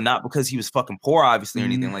 you know, not because he was fucking poor obviously or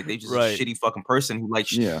anything. Like they just a shitty fucking person who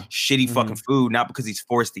likes shitty fucking food, not because he's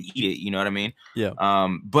forced to eat it, you know what I mean?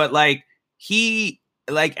 But like he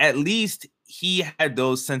like at least he had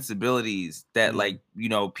those sensibilities that like, you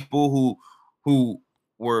know, people who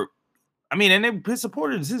were, I mean, and his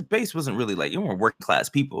supporters, his base wasn't really like, you weren't working class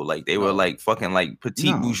people. Like they were like fucking like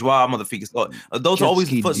petite bourgeois motherfuckers. Those are always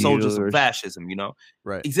the foot soldiers of fascism, you know?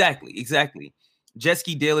 Right. Exactly. Jet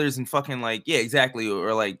ski dealers and fucking like, yeah, exactly.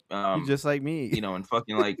 Or like, he's just like me, you know, and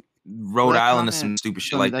fucking like Rhode Island or some stupid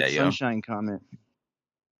shit like that, yo. Sunshine comment.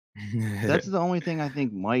 That's the only thing I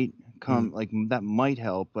think might come, like that might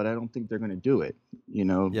help, but I don't think they're going to do it. You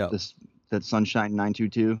know, that Sunshine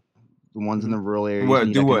 922. The ones in the rural areas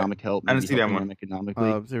need economic help. I didn't see that one.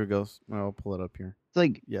 Economically. There it goes. I'll pull it up here. It's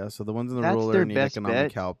like so the ones in the rural area need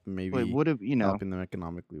economic help. Maybe would have helping them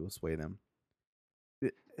economically will sway them.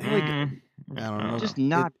 I don't know. Just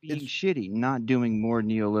not being shitty, not doing more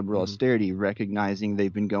neoliberal austerity, recognizing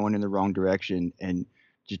they've been going in the wrong direction, and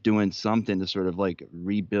just doing something to sort of like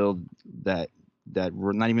rebuild that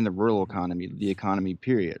not even the rural economy, the economy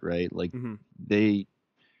period, right? Like they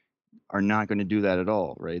are not going to do that at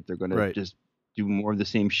all, right? They're going to just do more of the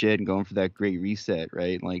same shit and going for that great reset,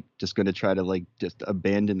 right? Like just going to try to like just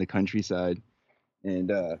abandon the countryside, and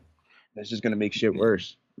that's just going to make shit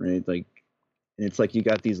worse, right? Like, and it's like you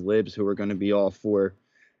got these libs who are going to be all for,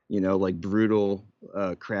 you know, like brutal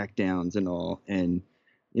crackdowns and all, and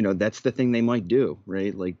you know that's the thing they might do,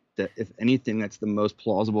 right? Like that, if anything, that's the most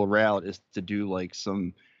plausible route is to do like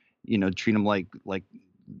some, you know, treat them like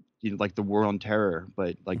you know, like the war on terror,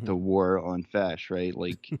 but like the war on fasc, right?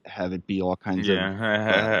 Like have it be all kinds of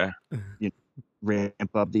you know,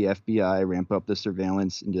 ramp up the FBI, ramp up the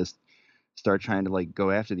surveillance, and just start trying to like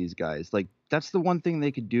go after these guys. Like that's the one thing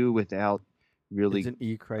they could do without really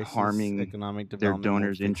harming economic their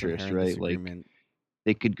donors' interest, right? Like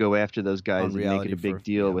they could go after those guys and make it a big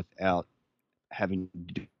deal without having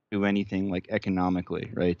to do anything like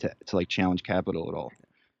economically, right? To like challenge capital at all.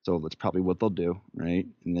 So that's probably what they'll do, right?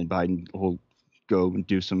 And then Biden will go and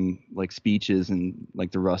do some like speeches and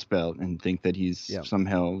like the Rust Belt and think that he's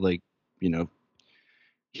somehow like, you know,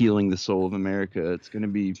 healing the soul of America. It's gonna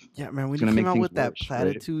be man. When he came out with that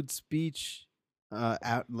platitude speech,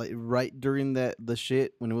 like right during the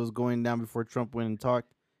shit when it was going down before Trump went and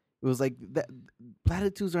talked. It was like that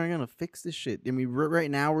platitudes aren't gonna fix this shit. I mean,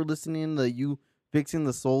 right now we're listening to you fixing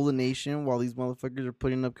the soul of the nation while these motherfuckers are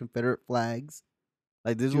putting up Confederate flags.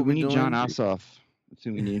 Like this is Dude, what we we're need John doing. Ossoff. That's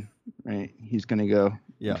who we need, right? He's gonna go.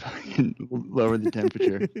 Yeah. Lower the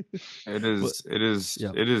temperature. It is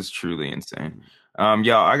yeah. it is truly insane. Y'all,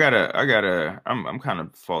 I'm kind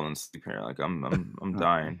of falling asleep here. Like I'm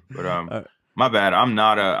dying. But my bad. I'm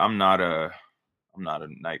not a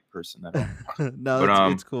night person at all. No,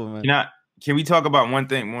 But it's cool, man. Can we talk about one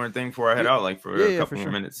thing before I head out, like for a couple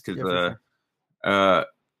more minutes? Because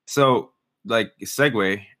so like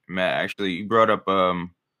segue, Matt, actually you brought up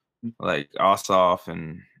like Ossoff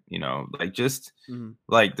and like just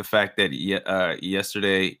like the fact that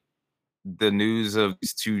yesterday the news of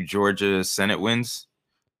these 2 Georgia Senate wins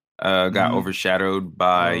got overshadowed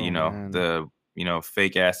by the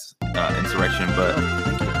fake ass insurrection, but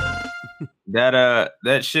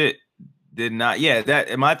that shit did not. Yeah,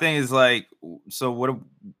 that my thing is like, so what?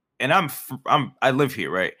 And I live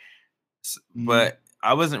here, right? But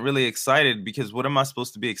I wasn't really excited because what am I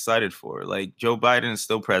supposed to be excited for? Like Joe Biden is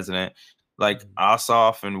still president. Like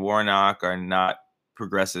Ossoff and Warnock are not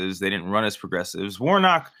progressives. They didn't run as progressives.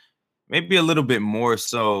 Warnock maybe a little bit more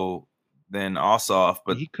so than Ossoff,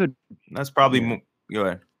 but he could. That's probably more. Go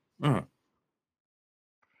ahead.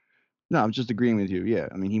 No, I'm just agreeing with you. Yeah,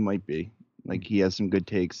 I mean he might be. Like he has some good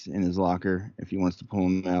takes in his locker if he wants to pull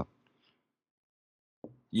them out.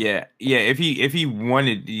 Yeah. If he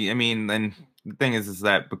wanted, I mean, then the thing is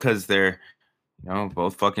that because they're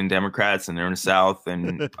both fucking Democrats and they're in the South,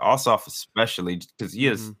 and Ossoff especially because he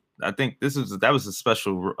is. I think that was a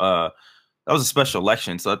special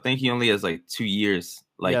election, so I think he only has like 2 years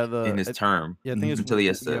in his term. Yeah, I think it's until he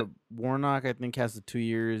has to. Warnock, I think, has the 2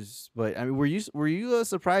 years. But I mean, were you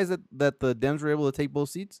surprised that the Dems were able to take both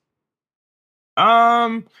seats?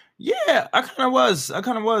 Yeah, I kind of was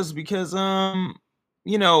because I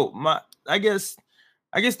guess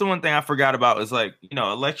the one thing I forgot about is like,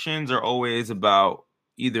 elections are always about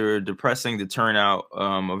either depressing the turnout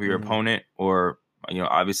of your opponent or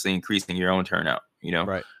obviously increasing your own turnout,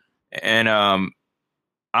 Right. And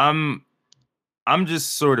I'm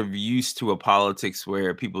just sort of used to a politics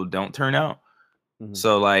where people don't turn out.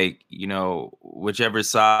 So like, whichever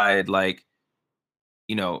side, like,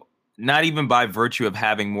 not even by virtue of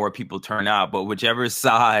having more people turn out, but whichever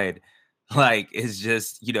side like is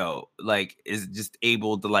just, like is just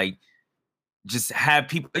able to like just have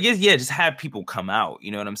people, I guess, just have people come out.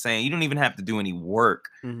 You know what I'm saying? You don't even have to do any work,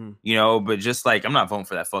 but just like, I'm not voting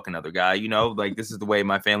for that fucking other guy, like this is the way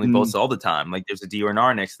my family votes all the time. Like there's a D or an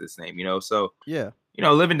R next to this name, so yeah,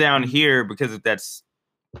 living down here because of that's,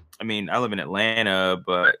 I mean, I live in Atlanta,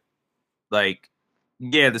 but like,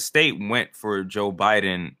 yeah, the state went for Joe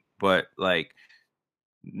Biden, but like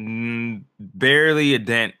barely a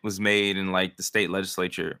dent was made in like the state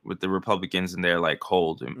legislature with the Republicans in their like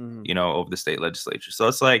hold, over the state legislature. So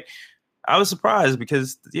it's like, I was surprised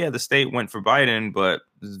because the state went for Biden, but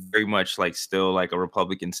it's very much like still like a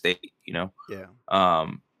Republican state, Yeah.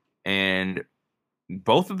 And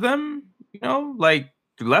both of them, like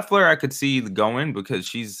Loeffler, I could see going because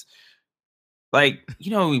she's like,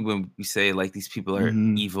 when we say like these people are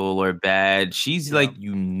evil or bad, she's like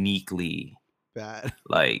uniquely bad.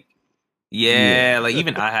 Like, like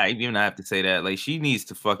even I have to say that. Like, she needs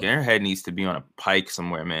to her head needs to be on a pike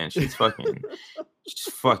somewhere, man. She's fucking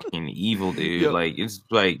evil, dude. Like, it's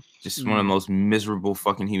like just one of the most miserable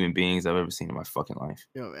fucking human beings I've ever seen in my fucking life.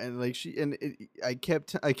 And like I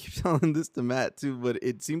keep telling this to Matt too, but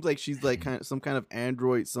it seems like she's like some kind of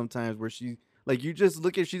android sometimes, where she like you just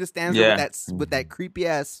look at she just stands there with that creepy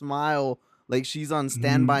ass smile, like she's on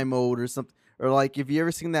standby mode or something. Or like, if you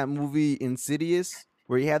ever seen that movie Insidious,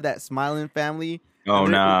 where you have that smiling family? Oh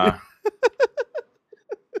nah,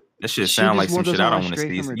 that shit sound like some shit I don't want to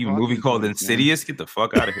see. You a movie called Insidious? Get the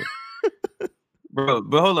fuck out of here, bro.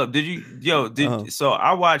 But hold up, so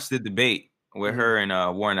I watched the debate with her and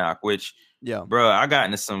Warnock, which bro, I got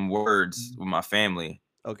into some words with my family.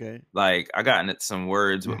 Okay, like I got into some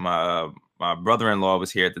words with my my brother-in-law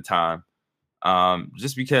was here at the time,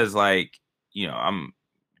 just because like I'm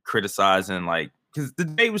criticizing like because the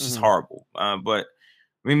debate was just horrible, but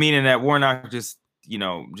we meaning that Warnock just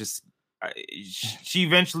she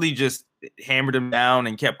eventually just hammered him down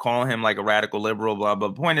and kept calling him like a radical liberal, blah blah.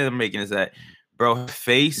 The point I'm making is that, bro, her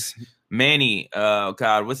face, Manny,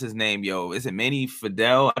 God, what's his name, yo? Is it Manny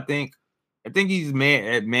Fidel? I think he's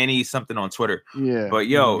Manny something on Twitter. Yeah, but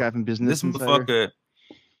yo, this motherfucker,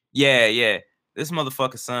 this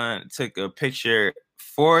motherfucker son took a picture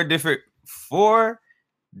four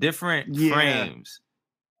different frames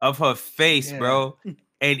of her face, bro,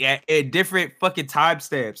 and at different fucking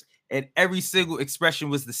timestamps, and every single expression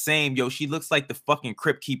was the same. Yo, she looks like the fucking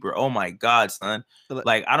Crypt Keeper. Oh my god, son.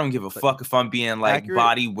 Like, I don't give a fuck if I'm being like accurate?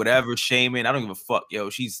 body whatever shaming. I don't give a fuck. Yo,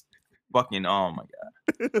 she's fucking. Oh my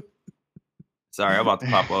god. Sorry, I'm about to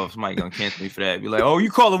pop off. Somebody gonna cancel me for that. Be like, oh, you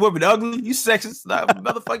call a woman ugly? You sexist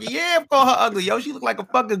motherfucker. Yeah, I'm calling her ugly. Yo, she look like a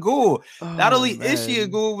fucking ghoul. Not only is she a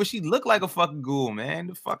ghoul, but she look like a fucking ghoul, man.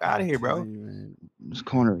 The fuck out of here, bro. This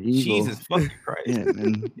corner of evil. Jesus fucking Christ. Yeah,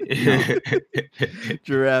 man.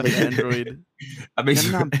 Giraffe android. I mean,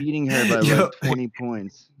 I'm not beating her by like 20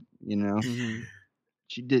 points, you know?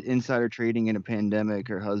 She did insider trading in a pandemic.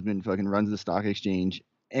 Her husband fucking runs the stock exchange.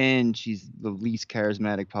 And she's the least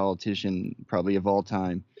charismatic politician probably of all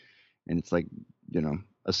time. And it's like, you know,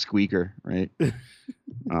 a squeaker, right?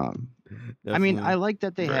 I mean, I like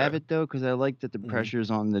that they have it, though, because I like that the pressure's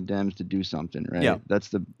on the Dems to do something, right? Yeah. That's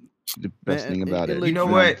the best thing about it. You know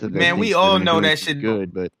what, man? We all know that shit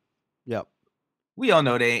good, but we all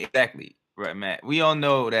know that exactly, right, Matt? We all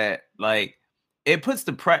know that, like, it puts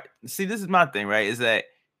the See, this is my thing, right? Is that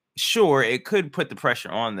sure, it could put the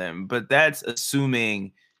pressure on them, but that's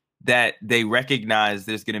assuming that they recognize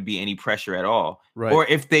there's going to be any pressure at all. Right. Or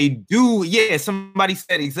if they do, somebody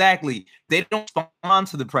said exactly, they don't respond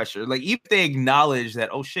to the pressure. Like, if they acknowledge that,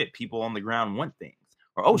 oh shit, people on the ground want things,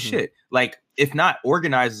 or oh shit, like, if not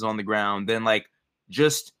organizers on the ground, then like,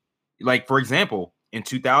 just like, for example, in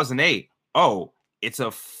 2008, oh, it's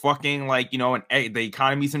a fucking, like, you know, the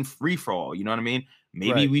economy's in free fall. You know what I mean?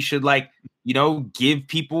 Maybe we should, like, you know, give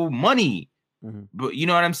people money. But you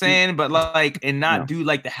know what I'm saying? But like, and not do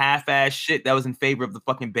like the half-ass shit that was in favor of the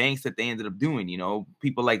fucking banks that they ended up doing. You know,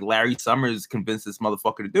 people like Larry Summers convinced this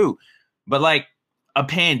motherfucker to do. But like a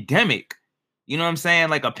pandemic, you know what I'm saying?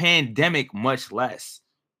 Like a pandemic, much less,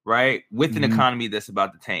 right? With an economy that's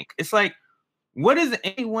about to tank. It's like, what is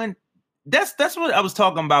anyone? That's what I was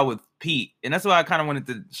talking about with Pete, and that's what I kind of wanted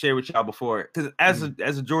to share with y'all before. Because as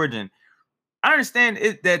a Georgian, I understand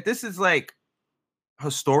that this is like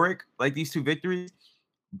historic, like these two victories,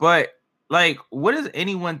 but like, what does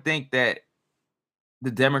anyone think that the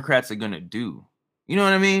Democrats are gonna do? You know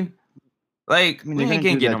what I mean? Like, we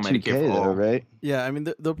can't get no Medicare for all, right? Yeah, I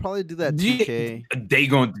mean, they'll probably do that 2K.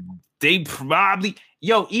 They probably,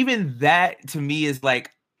 even that to me is like,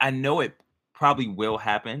 I know it probably will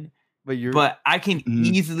happen, but I can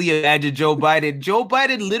easily imagine Joe Biden. Joe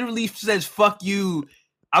Biden literally says, "Fuck you.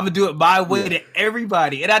 I'm gonna do it my way to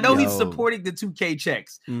everybody." And I know he's supporting the 2K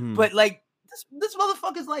checks, but like this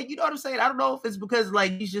motherfucker's like, you know what I'm saying? I don't know if it's because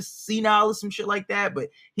like he's just senile or some shit like that, but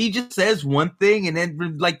he just says one thing and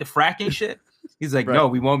then like the fracking shit. He's like, no,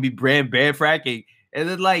 we won't be ban fracking. And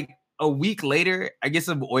then like a week later, I guess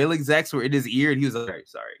some oil execs were in his ear and he was like,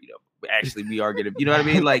 sorry, you know, actually we are gonna, you know what I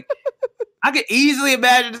mean? Like, I could easily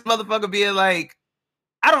imagine this motherfucker being like,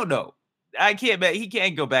 I don't know. He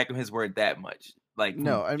can't go back on his word that much. Like,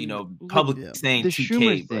 no, I mean, you know, public saying the 2K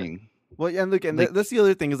Schumer thing. Well, yeah, and look, and like, that's the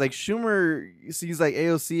other thing is like Schumer sees like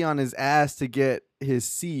AOC on his ass to get his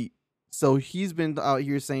seat, so he's been out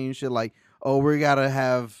here saying shit like, "Oh, we gotta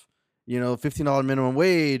have, you know, $15 minimum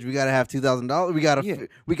wage. We gotta have $2,000.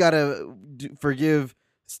 We gotta forgive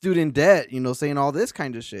student debt. You know, saying all this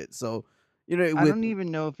kind of shit." So, you know, I don't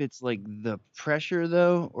even know if it's like the pressure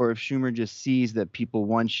though, or if Schumer just sees that people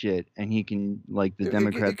want shit and he can, like, the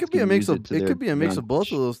Democrats. It could be a mix of. It could be a mix of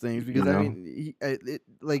both of those things because I mean, I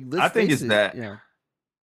think it's that. Yeah.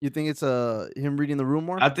 You think it's him reading the room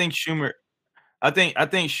more? I think Schumer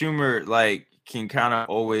like can kind of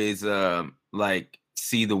always like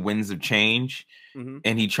see the winds of change,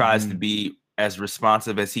 and he tries to be as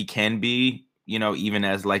responsive as he can be. You know, even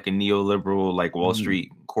as like a neoliberal, like Wall Street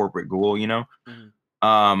corporate ghoul, you know?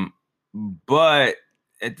 But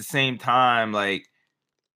at the same time, like,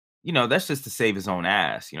 you know, that's just to save his own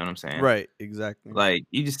ass. You know what I'm saying? Right. Exactly. Like,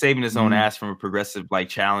 he's just saving his own ass from a progressive, like,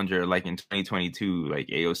 challenger, like in 2022, like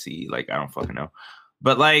AOC. Like, I don't fucking know.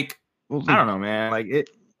 But like, I don't know, man. Like,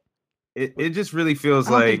 it just really feels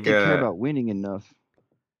I don't like think they care about winning enough.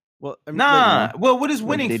 Well, I mean, well, what is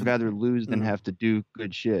winning? Like, they'd rather lose than have to do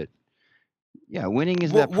good shit. Yeah, winning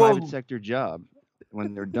is that private sector job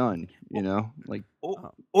when they're done, you know, like,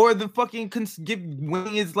 or the fucking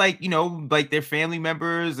winning is like, you know, like their family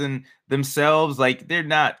members and themselves, like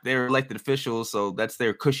they're elected officials, so that's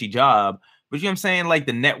their cushy job. But you know what I'm saying, like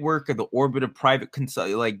the network or the orbit of private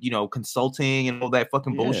consulting and all that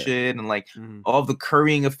fucking bullshit and like all the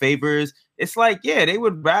currying of favors. It's like, yeah, they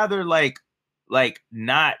would rather like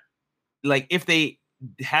not, like, if they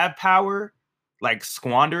have power, like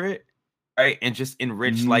squander it right, and just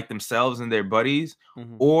enrich like themselves and their buddies,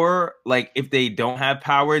 Mhm. or like if they don't have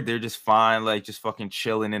power, they're just fine, like just fucking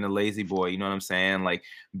chilling in a lazy boy. You know what I'm saying? Like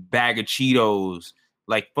bag of Cheetos,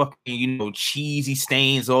 like fucking cheesy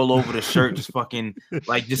stains all over the shirt, just fucking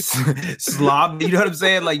like just slob. You know what I'm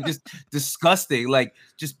saying? Like just disgusting, like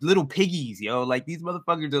just little piggies, yo. Like these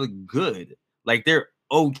motherfuckers are good, like they're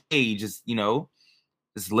okay, just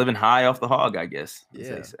just living high off the hog, I guess, as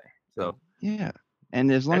they say. So Yeah. And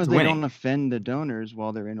as long That's as they don't winning. offend the donors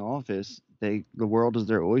while they're in office, the world is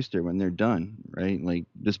their oyster when they're done, right? Like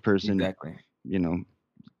this person, exactly.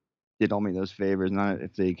 did all me those favors, not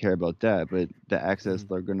if they care about that, but the access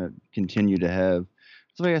they're gonna continue to have.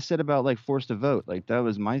 So like I said about like forced to vote, like that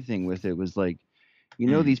was my thing with it, was like,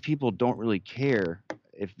 these people don't really care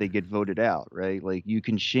if they get voted out, right? Like you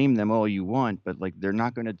can shame them all you want, but like they're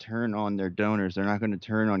not gonna turn on their donors, they're not gonna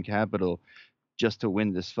turn on Capitol just to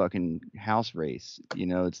win this fucking house race.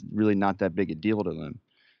 It's really not that big a deal to them.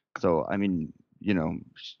 So I mean,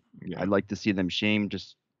 I'd like to see them shamed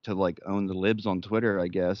just to like own the libs on Twitter, I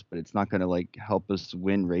guess, but it's not gonna like help us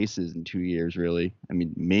win races in 2 years, really. I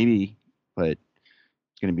mean, maybe, but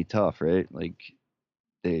it's gonna be tough, right? Like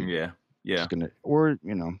they Yeah. just gonna, or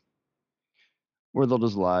they'll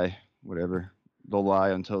just lie, whatever. They'll lie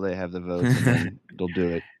until they have the votes, and then they'll do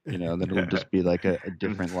it. Then it'll just be like a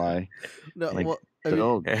different lie. No, Like well, I mean, that's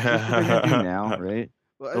what they're gonna do now, right?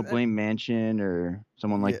 well, They'll blame Manchin or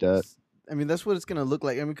someone like that. yes. I mean, that's what it's gonna look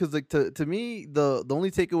like. I mean, because like to me, the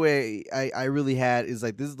only takeaway I really had is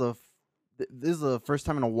like this is the first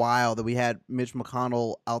time in a while that we had Mitch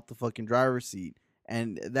McConnell out the fucking driver's seat,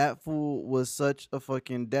 and that fool was such a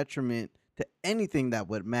fucking detriment to anything that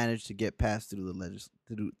would manage to get passed through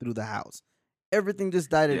through the House. Everything just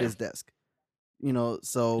died at Yeah. his desk.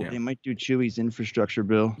 So They might do Chewie's infrastructure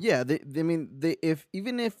bill. yeah, I mean, if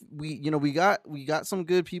we got some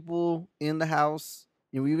good people in the House,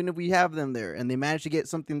 even if we have them there and they manage to get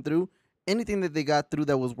something through, anything that they got through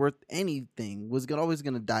that was worth anything was always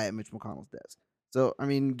gonna die at Mitch McConnell's desk. So I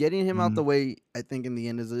mean, getting him out the way, I think in the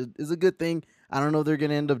end is a good thing. I don't know if they're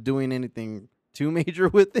gonna end up doing anything too major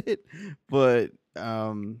with it, but They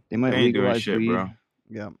might They ain't doing legalize shit, weed. bro.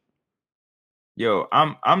 yeah. Yo,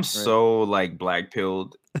 I'm so like black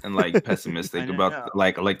pilled and like pessimistic I about know.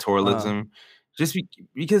 like electoralism, just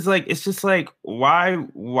because like it's just like why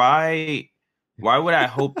would I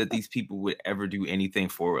hope that these people would ever do anything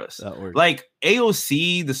for us? That works. Like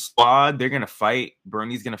AOC, the squad, they're gonna fight.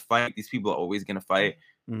 Bernie's gonna fight. These people are always gonna fight,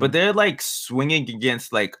 but they're like swinging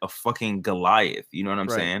against like a fucking Goliath. You know what I'm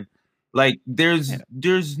Right. saying? Like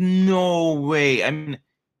there's no way. I mean,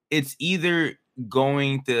 it's either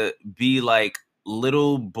going to be like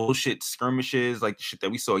little bullshit skirmishes like the shit that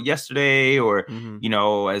we saw yesterday, or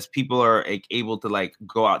as people are like able to like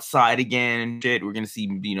go outside again and shit, we're gonna see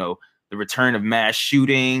the return of mass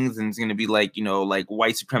shootings, and it's gonna be like like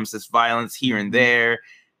white supremacist violence here and there,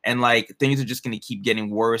 and like things are just gonna keep getting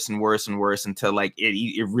worse and worse and worse until like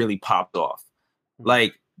it really popped off.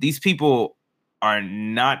 Like these people are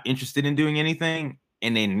not interested in doing anything,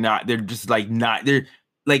 and they're just like they're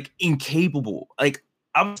like incapable. Like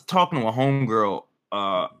I was talking to a homegirl,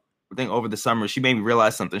 I think over the summer, she made me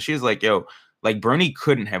realize something. She was like, yo, like Bernie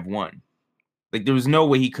couldn't have won. Like there was no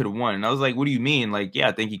way he could have won. And I was like, what do you mean? Like, yeah,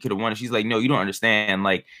 I think he could have won. And she's like, no, you don't understand.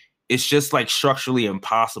 Like, it's just like structurally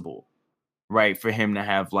impossible, right, for him to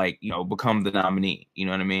have like, become the nominee. You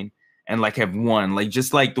know what I mean? And like have won. Like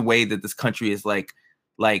just like the way that this country is like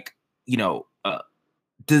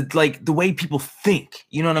the way people think,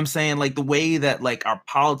 you know what I'm saying? Like the way that like our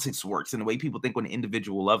politics works and the way people think on an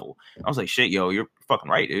individual level. I was like, shit, yo, you're fucking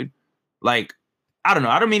right, dude. Like, I don't know.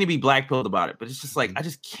 I don't mean to be black-pilled about it, but it's just like, I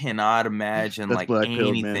just cannot imagine That's like black-pilled,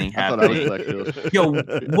 man. anything I thought I was happening. black-pilled. Yo,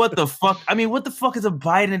 what the fuck? I mean, what the fuck is a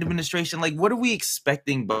Biden administration? Like, what are we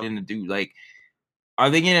expecting Biden to do? Like,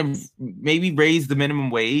 are they going to maybe raise the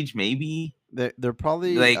minimum wage? Maybe. They're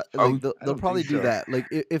probably Like, they'll probably do that. Like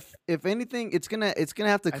if anything, it's gonna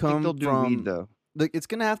have to I come think they'll do from weed, though. like it's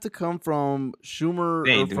gonna have to come from Schumer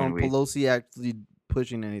They or ain't doing from weed. Pelosi actually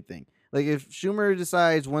pushing anything. Like if Schumer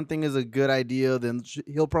decides one thing is a good idea, then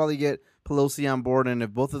he'll probably get Pelosi on board, and if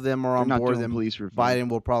both of them are They're on not board, doing then police reform. Biden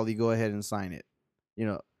will probably go ahead and sign it.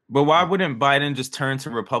 But why wouldn't Biden just turn to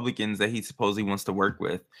Republicans that he supposedly wants to work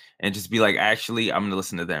with and just be like, actually, I'm gonna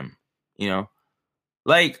listen to them?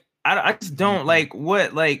 Like I just don't like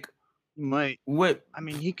what like Might. what I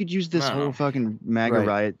mean, he could use this I don't whole know. fucking MAGA Right.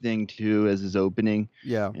 riot thing too as his opening,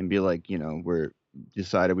 Yeah. and be like, we're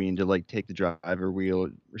decided we need to like take the driver wheel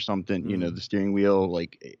or something, the steering wheel.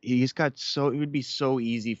 Like he's got it would be so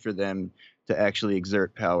easy for them to actually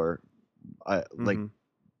exert power. Like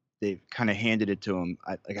they've kind of handed it to them.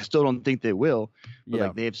 I still don't think they will, but Yeah.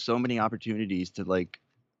 like they have so many opportunities to like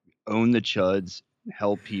own the chuds,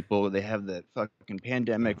 help people. They have the fucking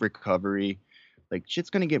pandemic recovery. Like shit's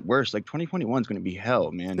gonna get worse. Like 2021 is gonna be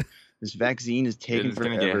hell, man. This vaccine is taking it's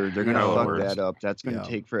gonna get forever. They're gonna hella fuck worse. that up. That's gonna Yeah.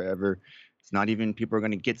 take forever. It's not even people are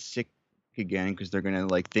gonna get sick again because they're gonna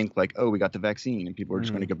like think like, oh, we got the vaccine, and people are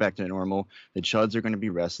just gonna go back to normal. The chuds are gonna be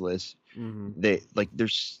restless. They like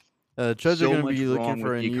there's Chuds so are gonna much be looking wrong for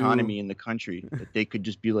with a the new economy in the country that they could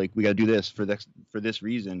just be like, we gotta do this for this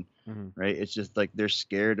reason, right? It's just like they're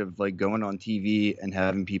scared of like going on TV and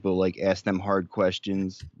having people like ask them hard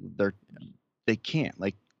questions. They can't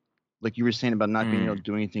like you were saying about not being able to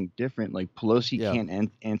do anything different. Like Pelosi Yeah.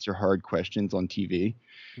 can't answer hard questions on TV.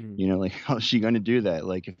 You know, like how's she gonna do that?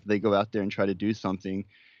 Like if they go out there and try to do something,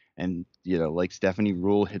 and you know, like Stephanie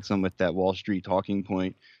Rule hits them with that Wall Street talking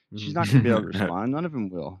point, she's not gonna be able to respond. None of them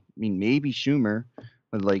will. I mean, maybe Schumer,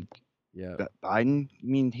 but like Yeah. Biden. I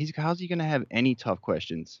mean, how's he gonna have any tough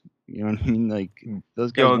questions? You know what I mean? Like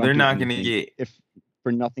those guys. Yo, won't they're do not gonna anything get. if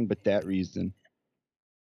for nothing but that reason.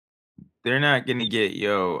 They're not gonna get.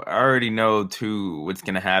 Yo, I already know too. What's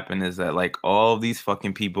gonna happen is that like all these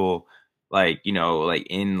fucking people, like you know, like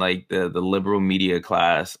in like the liberal media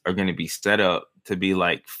class, are gonna be set up to be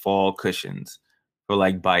like fall cushions for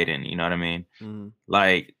like Biden. You know what I mean?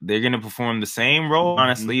 Like they're gonna perform the same role,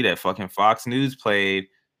 honestly, that fucking Fox News played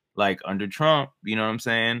like under Trump. You know what I'm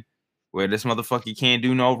saying? Where this motherfucker can't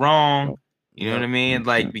do no wrong. You know what I mean?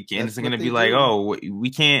 Like it's gonna be like, oh,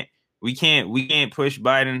 we can't push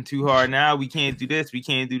Biden too hard now. We can't do this. We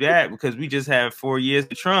can't do that because we just have 4 years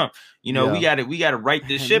of Trump. You know, we got to right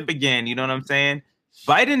this ship again. You know what I'm saying?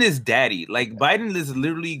 Biden is daddy. Like Biden is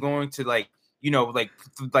literally going to like, you know, like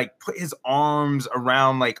put his arms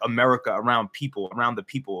around like America, around people, around the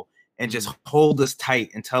people, and just hold us tight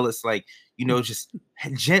and tell us like, you know, just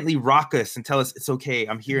gently rock us and tell us it's okay.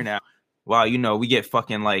 I'm here now. Wow, you know, we get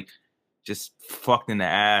fucking like just fucked in the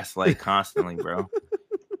ass like constantly, bro.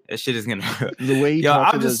 That shit is gonna. The way he yo,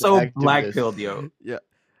 talked to I'm just those so activists. black pilled, yo. Yeah.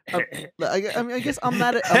 I mean, I guess I'm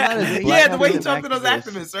not as yeah, the way he black-pilled. talked to those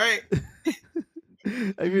activists, right?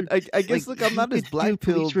 I mean, I guess Like, look, I'm not you as could do black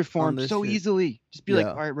police pilled reform on this so shit. easily. Just be like,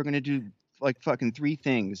 Yeah. all right, we're gonna do like fucking 3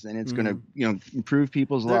 things, and it's gonna, you know, improve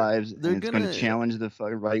people's lives, and it's gonna challenge the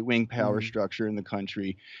right wing power structure in the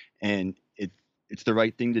country, and it's the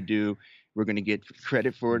right thing to do. We're gonna get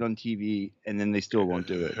credit for it on TV, and then they still won't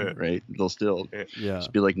do it, right? They'll still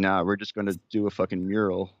just be like, nah, we're just gonna do a fucking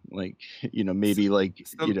mural, like, you know, maybe like,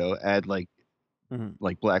 you know, add like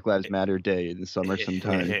Black Lives Matter Day in the summer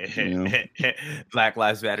sometime, you know. Black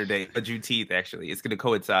Lives Matter Day, a Juneteenth, actually. It's gonna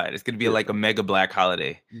coincide. It's gonna be like a mega black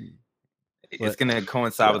holiday. It's gonna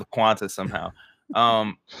coincide with Kwanzaa somehow.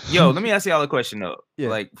 Yo, let me ask y'all a question though.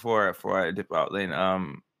 Like before I dip out,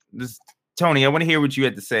 then this Tony, I want to hear what you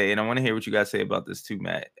had to say, and I want to hear what you guys say about this too,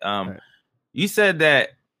 Matt. You said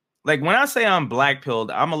that, like, when I say I'm black pilled,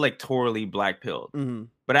 I'm electorally black pilled,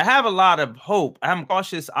 but I have a lot of hope. I'm a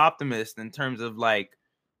cautious optimist in terms of like,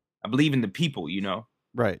 I believe in the people, you know.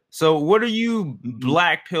 Right. So, what are you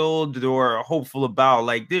black pilled or hopeful about?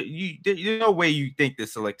 Like, there's no way you think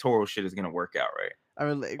this electoral shit is gonna work out, right? I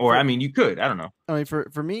mean, like, or I mean, you could. I don't know. I mean,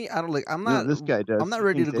 for me, I don't like. I'm not. This guy does. I'm not He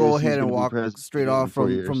ready thinks to go AOC is ahead and gonna be walk president straight in off 4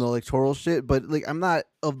 from years. the electoral shit. But like, I'm not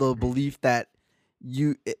of the belief that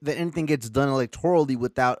that anything gets done electorally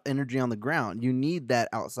without energy on the ground. You need that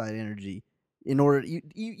outside energy in order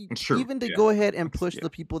even to go ahead and push the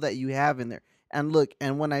people that you have in there. And look,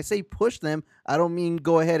 and when I say push them, I don't mean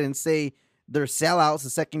go ahead and say they're sellouts the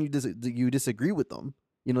second you disagree with them.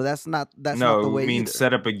 You know, that's not the way. I mean, either.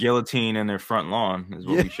 set up a guillotine in their front lawn is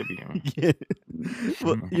what we should be doing.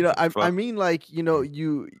 Well, you know, I mean, like, you know,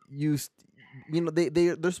 you know,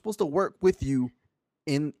 they're supposed to work with you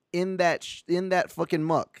in that fucking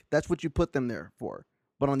muck. That's what you put them there for.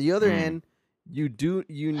 But on the other end, you do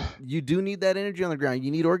need that energy on the ground.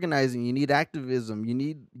 You need organizing. You need activism. You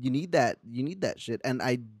need that shit. And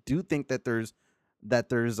I do think that there's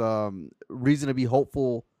reason to be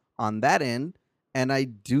hopeful on that end. And I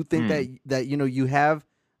do think that you know, you have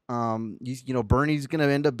you know, Bernie's gonna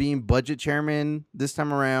end up being budget chairman this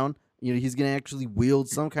time around. You know, he's gonna actually wield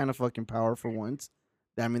some kind of fucking power for once.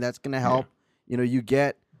 I mean, that's gonna help. You know, you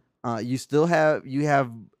get you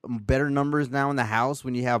have better numbers now in the House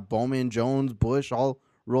when you have Bowman, Jones, Bush all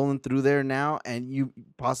rolling through there now, and you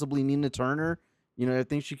possibly Nina Turner. You know, I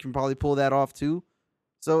think she can probably pull that off too.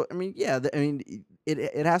 So I mean, yeah, I mean,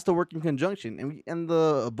 it has to work in conjunction, and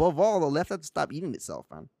above all, the left has to stop eating itself,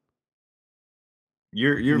 man.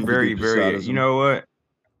 You're very, very. You know what?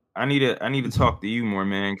 I need to talk to you more,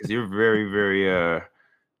 man, because you're very, very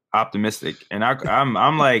optimistic, and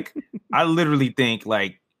I'm like, I literally think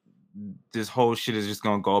like this whole shit is just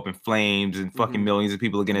gonna go up in flames, and fucking millions of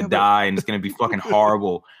people are gonna die, and it's gonna be fucking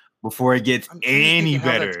horrible before it gets any how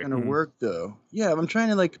better. that's gonna work though. Yeah, I'm trying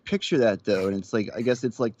to like picture that though, and it's like I guess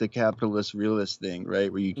it's like the capitalist realist thing,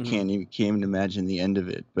 right? Where you can't even imagine the end of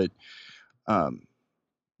it. But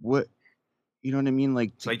what you know what I mean?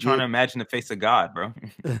 Like It's like trying to imagine the face of God, bro.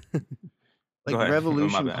 like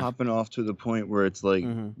revolution popping off to the point where it's like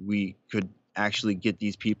we could actually get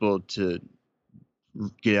these people to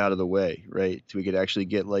get out of the way, right? So we could actually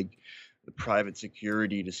get like the private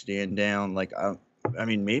security to stand down. Like I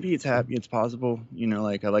mean, maybe it's happy, it's possible, you know,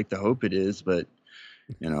 like I like to hope it is, but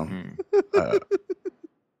you know,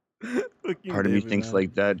 part of me thinks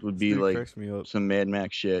like that would be like some Mad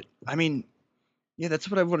Max shit. I mean, yeah,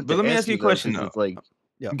 that's what I wanted to But let me ask you a question though. It's like,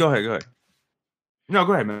 go ahead. No,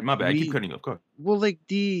 go ahead, man. My bad. I keep cutting you off. Go ahead. Well, like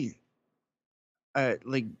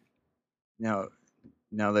like now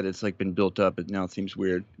that it's like been built up, now it seems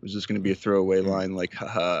weird. It was just going to be a throwaway line, like,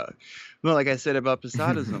 haha. No, like I said about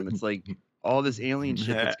Posadism, it's like all this alien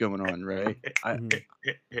shit that's going on, right?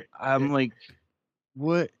 I'm like,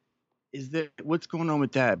 what is that? What's going on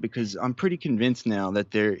with that? Because I'm pretty convinced now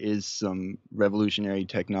that there is some revolutionary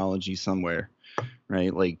technology somewhere,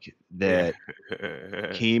 right? Like that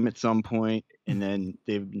came at some point, and then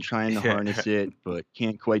they've been trying to harness it, but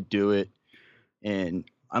can't quite do it. And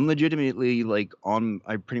I'm legitimately like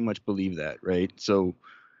I pretty much believe that, right? So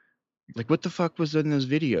like what the fuck was in those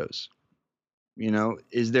videos? You know,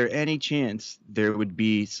 is there any chance there would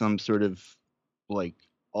be some sort of like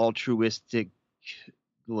altruistic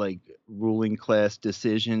like ruling class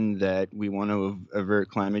decision that we want to avert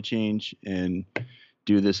climate change and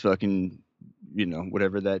do this fucking, you know,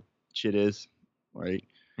 whatever that shit is, right?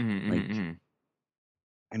 Like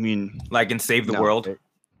I mean, like and save the world.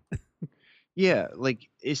 Yeah, like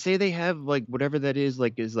say they have like whatever that is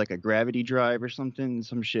like a gravity drive or something,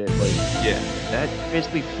 some shit like that's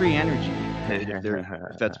basically free energy.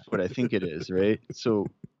 If that's what I think it is, right? So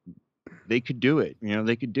they could do it, you know,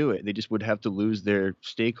 they could do it. They just would have to lose their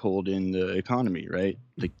stakehold in the economy, right?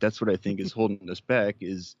 Like that's what I think is holding us back,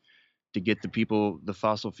 is to get the people, the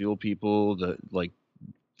fossil fuel people, the like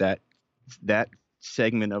that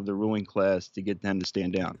segment of the ruling class, to get them to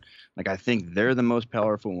stand down. Like I think they're the most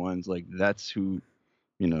powerful ones. Like that's who,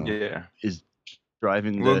 you know, is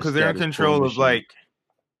driving. Well, because they're in control of like,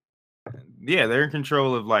 they're in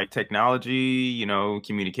control of like technology, you know,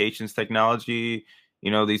 communications technology. You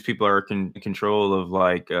know, these people are in control of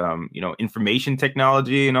like, you know, information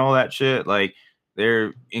technology and all that shit. Like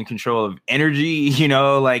they're in control of energy, you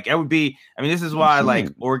know, like it would be, I mean, this is why like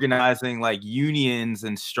organizing like unions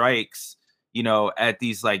and strikes, you know, at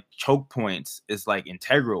these like choke points is like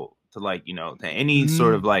integral to like, you know, to any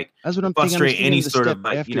sort of like that's what I'm frustrate thinking. any sort of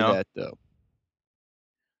like, you know, that, though.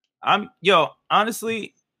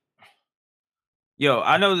 Honestly,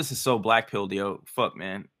 I know this is so black pilled, fuck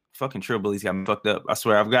man. Fucking Trillbillies got me fucked up. I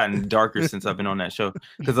swear I've gotten darker since I've been on that show.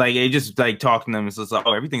 Cause like it just like talking to them, it's just like,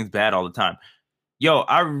 oh, everything's bad all the time.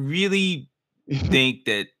 I really think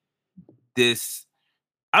that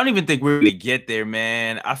I don't even think we're gonna get there,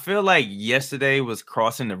 that I feel like yesterday was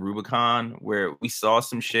crossing the Rubicon, where we saw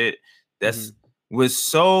some shit that's was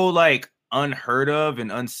so like unheard of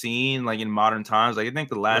and unseen like in modern times. Like I think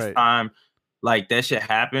the last time like that shit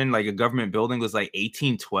happened, like a government building, was like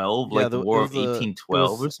 1812, like the War of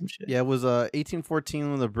 1812 or some shit. Yeah, it was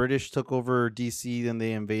 1814 when the British took over DC, and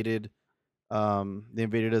they invaded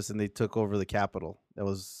us and they took over the capital. That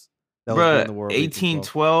was the War of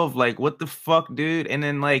 1812. Like what the fuck, dude? And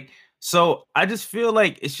then like, so I just feel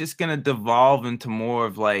like it's just gonna devolve into more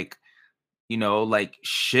of like, you know, like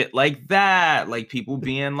shit like that, like people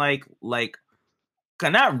being like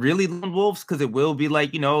not really lone wolves, because it will be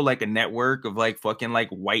like, you know, like a network of like fucking like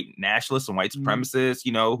white nationalists and white supremacists,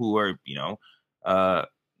 you know, who are, you know,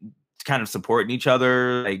 kind of supporting each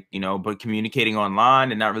other, like, you know, but communicating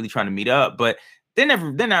online and not really trying to meet up. But they're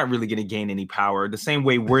not really going to gain any power the same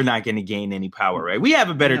way we're not going to gain any power, right? We have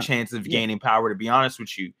a better chance of gaining power, to be honest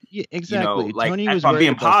with you. Yeah, exactly. You know, like, Tony if was I'm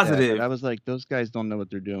being that, positive, I was like, those guys don't know what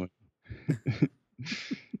they're doing.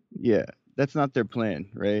 Yeah, that's not their plan,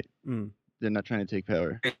 right? They're not trying to take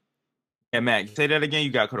power. Yeah, Matt, say that again. You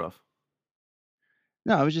got cut off.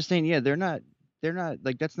 No, I was just saying, yeah, they're not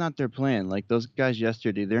like, that's not their plan. Like those guys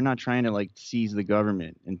yesterday, they're not trying to like seize the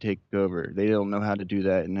government and take over. They don't know how to do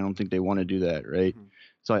that, and I don't think they want to do that, right?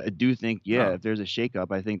 So I do think, if there's a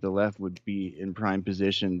shakeup, I think the left would be in prime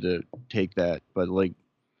position to take that. But like,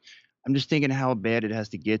 I'm just thinking how bad it has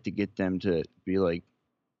to get them to be like,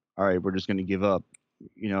 all right, we're just going to give up.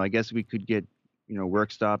 You know, I guess we could get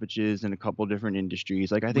work stoppages in a couple different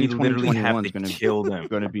industries. Like I We think literally have 2021 is to gonna kill them.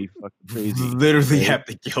 gonna be fucking crazy. Literally right? have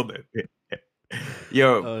to kill them.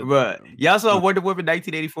 Yo, but y'all saw Wonder Woman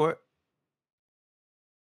 1984?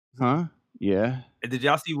 Huh? Yeah. Did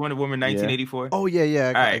y'all see Wonder Woman 1984? Oh yeah, I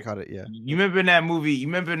Alright. caught it. Yeah. You remember in that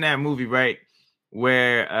movie, right?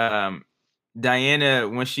 Where Diana,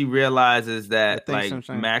 when she realizes that thanks, like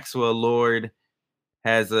Sunshine. Maxwell Lord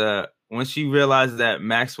has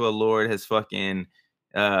fucking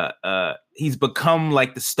he's become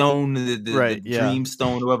like the stone, the Right, yeah. dream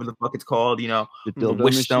stone, whatever the fuck it's called, The dildo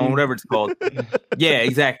wish stone, machine? whatever it's called. Yeah,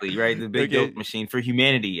 exactly, right? The big Okay. dildo machine for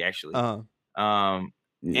humanity, actually. Uh-huh.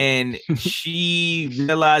 And she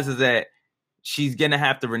realizes that she's gonna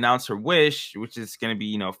have to renounce her wish, which is gonna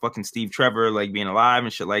be, fucking Steve Trevor, like being alive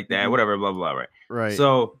and shit like that, whatever, blah blah, right? Right.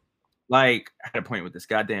 So, like, I had a point with this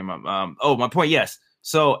goddamn. My point, yes.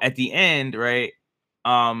 So at the end, right?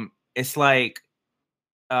 It's like,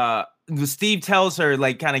 Steve tells her,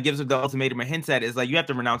 like, kind of gives her the ultimatum or hints at it, is like, you have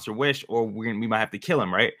to renounce your wish, or we might have to kill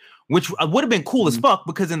him, right? Which would have been cool as fuck,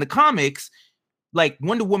 because in the comics, like,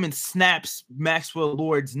 Wonder Woman snaps Maxwell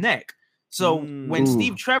Lord's neck. So when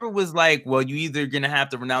Steve Trevor was like, well, you either gonna have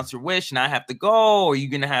to renounce your wish and I have to go, or you're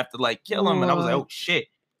gonna have to like kill him. And I was like, oh shit,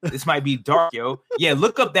 this might be dark, yo. Yeah,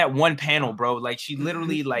 look up that one panel, bro. Like, she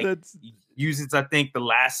literally like uses, I think, the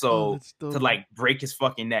lasso to like break his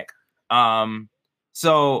fucking neck.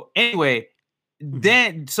 So anyway,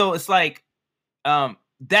 then so it's like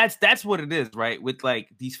that's what it is, right? With like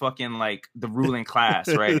these fucking like the ruling class,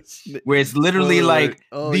 right? Where it's literally like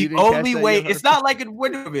the only way. It's not like in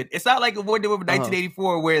Wonder Woman. It's not like in Wonder Woman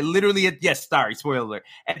 1984, where literally, yes, sorry, spoiler alert.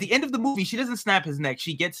 At the end of the movie, she doesn't snap his neck.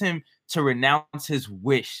 She gets him to renounce his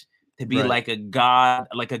wish to be like a god,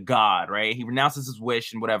 right? He renounces his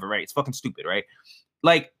wish and whatever, right? It's fucking stupid, right?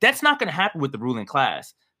 Like, that's not gonna happen with the ruling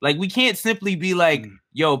class. Like, we can't simply be like,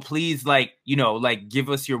 yo, please, like, like, give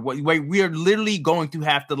us your what. We are literally going to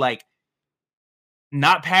have to, like,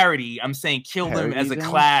 not parody. I'm saying kill them as a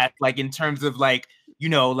class, like, in terms of, like,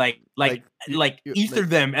 like ether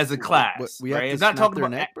them as a class. We have right? to It's not talking about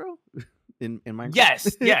neck, bro. In Minecraft.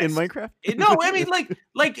 Yes. In Minecraft. No, I mean,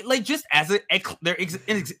 like just as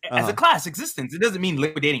as a class existence. It doesn't mean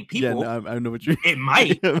liquidating people. Yeah, no, I know what you. It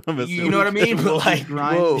might. You know what I mean? But like,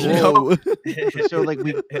 whoa. So like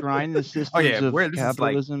we grind the systems of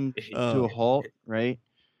capitalism to a halt, right?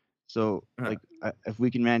 So like if we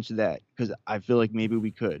can manage that, because I feel like maybe we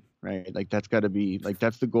could, right? Like that's got to be like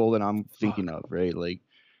that's the goal that I'm thinking of, right? Like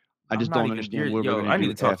I just don't understand what we're going to do. I need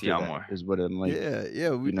to talk to after y'all that, more. is what I'm like.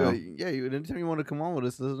 Yeah. Anytime you want to come on with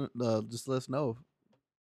us, just let us know.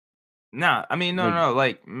 Nah, I mean, no.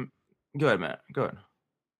 Like, go ahead, Matt. Go ahead.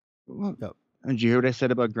 Well, did you hear what I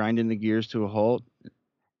said about grinding the gears to a halt?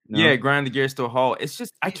 No? Yeah, grind the gears to a halt. It's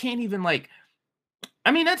just I can't even like.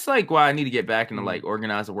 I mean, that's like why I need to get back into like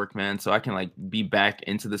organize the work, man, so I can like be back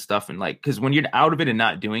into the stuff and like, because when you're out of it and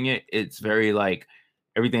not doing it, it's very like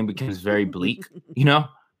everything becomes very bleak,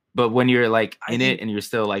 But when you're like in it and you're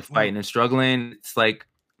still like fighting and struggling, it's like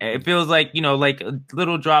it feels like like a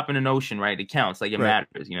little drop in an ocean, right? It counts, like it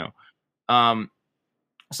matters,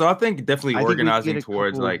 So I think definitely organizing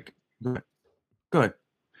towards like good.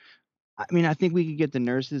 I mean, I think we could get the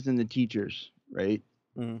nurses and the teachers, right?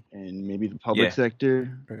 And maybe the public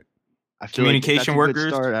sector. Right. I feel communication like that's a workers.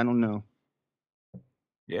 Good start. I don't know.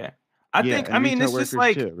 Yeah, I think. I mean, it's just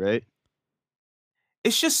like too, right.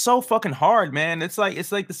 It's just so fucking hard, man. It's like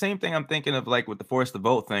the same thing I'm thinking of, like with the force to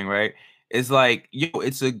vote thing, right? It's like,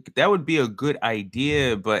 that would be a good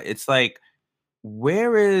idea, but it's like,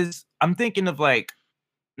 I'm thinking of like,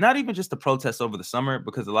 not even just the protests over the summer,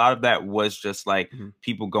 because a lot of that was just like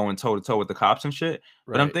people going toe to toe with the cops and shit.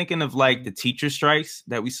 Right. But I'm thinking of like the teacher strikes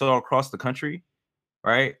that we saw across the country,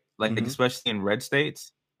 right? Like especially in red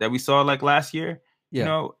states that we saw like last year.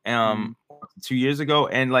 2 years ago,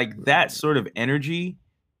 and like that sort of energy,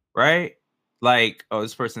 right? Like, oh,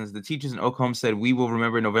 this person's the teachers in Oklahoma said we will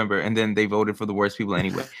remember November, and then they voted for the worst people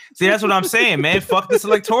anyway. See, that's what I'm saying, man. Fuck this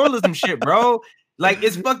electoralism shit, bro. Like,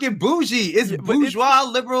 it's fucking bougie. It's bourgeois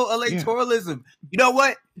liberal electoralism. You know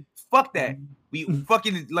what? Fuck that. We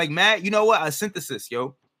fucking like Matt. You know what? A synthesis,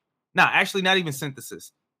 yo. Nah, actually, not even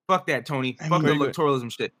synthesis. Fuck that, Tony. Fuck the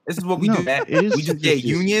electoralism shit. This is what we do, man. We just get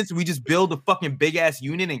unions. We just build a fucking big ass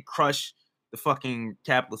union and crush the fucking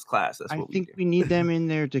capitalist class. That's what I think we need them in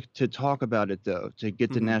there to talk about it, though, to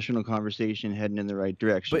get the national conversation heading in the right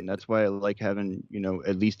direction. But that's why I like having,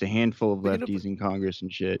 at least a handful of lefties in Congress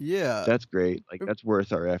and shit. Yeah. That's great. Like, that's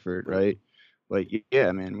worth our effort, right? But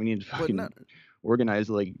yeah, man, we need to fucking organize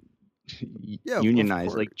like Yeah, of unionize.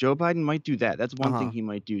 course. Like Joe Biden might do that. That's one Uh-huh. thing he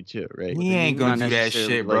might do too, right? He ain't Not gonna do that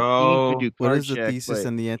necessarily shit, like he bro. could do What card is the check, thesis but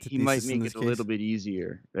and the he might antithesis in make this it a little case? bit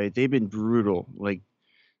easier, right? They've been brutal. Like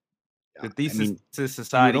The I thesis mean, is you would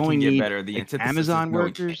society only can get need better. The like antithesis is Amazon no,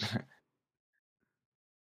 we can't. workers.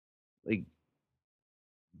 Like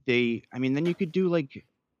I mean, then you could do like,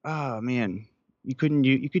 oh man, you could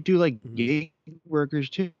do like Mhm. gig workers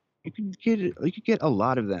too. You could get a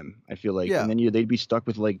lot of them. I feel like, Yeah. and then they'd be stuck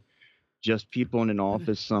with like just people in an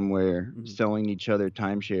office somewhere Mhm. selling each other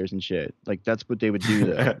timeshares and shit. Like that's what they would do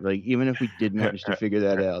though. Like even if we did manage to figure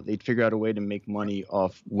that out, they'd figure out a way to make money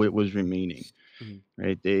off what was remaining. Mhm.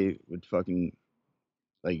 Right? They would fucking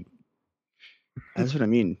like. That's what I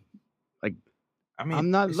mean. Like I mean,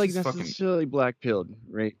 I'm not it's like just fucking. necessarily black pilled,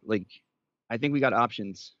 right? Like I think we got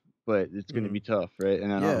options, but it's going to Mhm. be tough, right?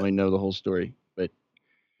 And I don't Yeah. really know the whole story, but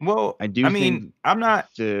Well, I do I mean, think I'm not.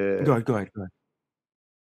 the Go ahead.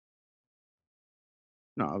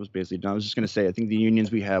 no, I was just going to say I think the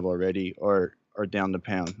unions we have already are down the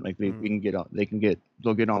pound. Like we Mhm. can get on,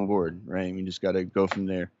 they'll get on board, right? We just got to go from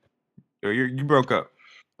there. Yo, you broke up.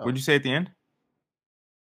 Oh. What'd you say at the end?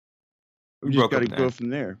 We You just broke got up to at the go end. from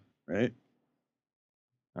there, right?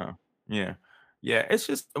 Oh, yeah. Yeah, it's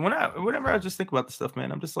just whenever I just think about the stuff,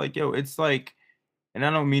 man, I'm just like, yo, it's like, and I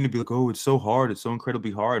don't mean to be like, oh, it's so hard, it's so incredibly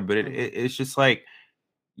hard, but it's just like,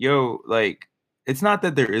 yo, like, it's not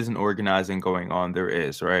that there isn't organizing going on, there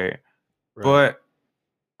is, right? Right. But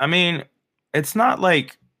I mean, it's not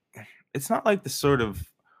like the sort of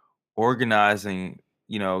organizing,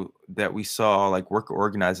 you know, that we saw, like worker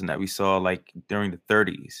organizing that we saw like during the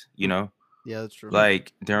 30s, you know, Yeah, that's true.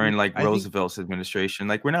 like during like I think Roosevelt's administration.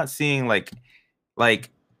 Like we're not seeing like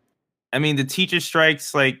I mean the teacher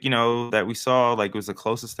strikes, like, you know, that we saw, like was the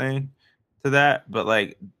closest thing to that, but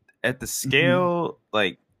like at the scale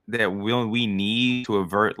like that we need to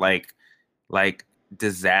avert like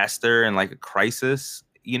disaster and like a crisis,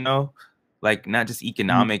 you know, like not just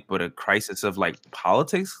economic, but a crisis of like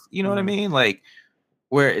politics, you know what I Mhm. mean? Like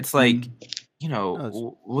where it's like, you know, No,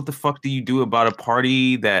 it's- what the fuck do you do about a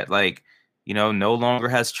party that like, you know, no longer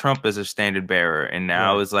has Trump as a standard bearer and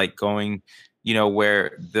now Right. is like going, you know,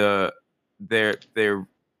 where their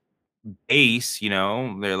base, you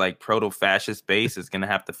know, their like proto-fascist base is gonna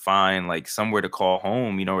have to find like somewhere to call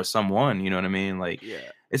home, you know, or someone, you know what I mean? Like Yeah.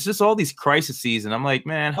 it's just all these crises, and I'm like,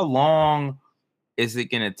 man, how long is it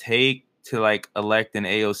gonna take to like elect an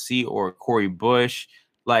AOC or Cory Bush?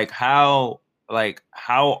 Like how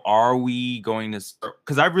are we going to start?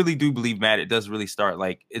 Because I really do believe, Matt, it does really start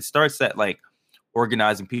like it starts at like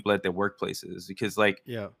organizing people at their workplaces, because like,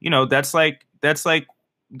 Yeah. you know, that's like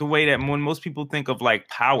the way that when most people think of like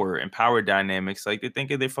power and power dynamics, like they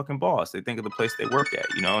think of their fucking boss, they think of the place they work at,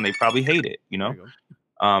 you know, and they probably hate it, you There know. you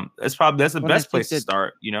go. That's the Well, I best think place to that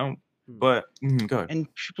start, you know. Hmm. But go ahead. and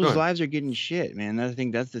Go people's ahead. lives are getting shit, man. I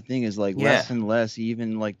think that's the thing is like Yeah. less and less,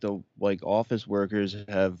 even like the like office workers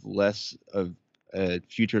have less of a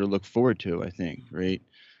future to look forward to, I think, right?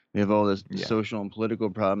 We have all this Yeah. social and political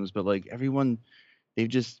problems, but like everyone, they've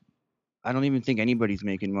just, I don't even think anybody's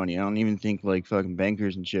making money. I don't even think like fucking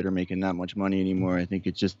bankers and shit are making that much money anymore. I think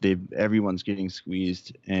it's just everyone's getting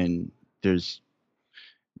squeezed, and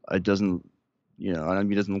it doesn't, you know, I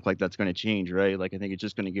mean, it doesn't look like that's going to change, right? Like I think it's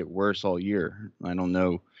just going to get worse all year. I don't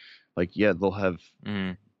know. Like yeah, they'll have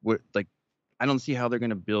Mhm. what like I don't see how they're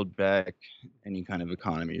going to build back any kind of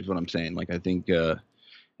economy is what I'm saying. Like I think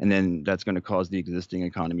and then that's going to cause the existing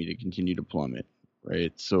economy to continue to plummet,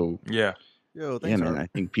 right? So Yeah. Yo, yeah, thanks, man, Art. I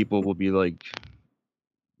think people will be like,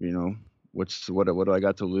 you know, what do I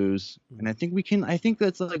got to lose? And I think I think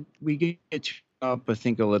that's like we get up, I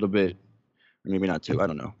think a little bit, or maybe not too, I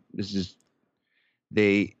don't know. This is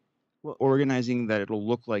Well- organizing that it'll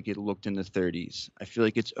look like it looked in the 30s. I feel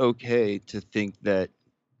like it's okay to think that,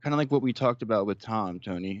 kind of like what we talked about with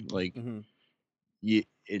Tony, like Mhm.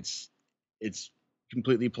 it's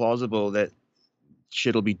completely plausible that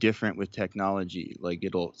shit'll be different with technology. Like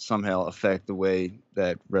it'll somehow affect the way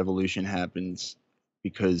that revolution happens,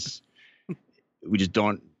 because we just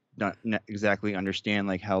not exactly understand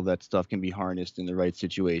like how that stuff can be harnessed in the right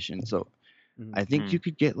situation. So Mhm. I think you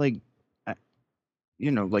could get like, you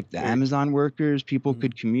know, like the Yeah. Amazon workers, people Mhm.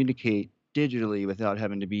 could communicate digitally without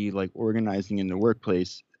having to be like organizing in the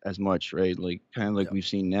workplace as much, right? Like kind of like Yeah. we've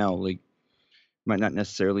seen now, like might not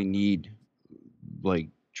necessarily need like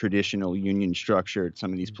traditional union structure at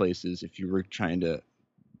some of these places if you were trying to,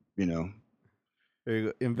 you know, There you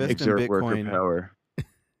go. Invest in exert worker Bitcoin. power.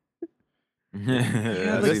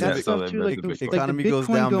 Yeah, Like I see that that. stuff too. Like Bitcoin. the Economy goes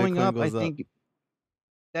Bitcoin down, going Bitcoin up, I goes up. think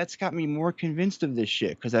that's got me more convinced of this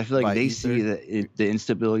shit, because I feel like By they Ether? see that the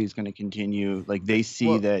instability is going to continue. Like they see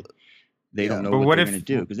Well, that they don't know But what what they're if- going to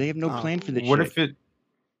do because they have no plan for this What shit. if it?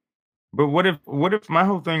 But what if my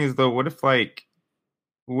whole thing is though? What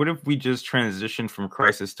if we just transition from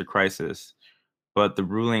crisis to crisis, but the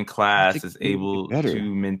ruling class think is we would get able better. to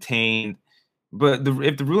maintain, but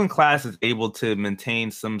if the ruling class is able to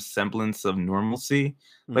maintain some semblance of normalcy,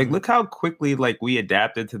 like Mhm. look how quickly like we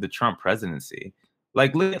adapted to the Trump presidency.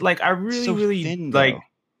 Like I really so really thin, like.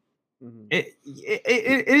 though. Mhm.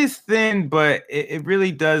 It is thin, but it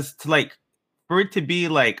really does to like for it to be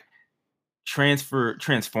like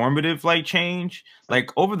transformative like change. Like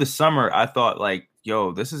over the summer, I thought like,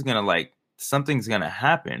 yo, this is gonna like something's gonna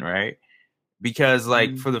happen, right? Because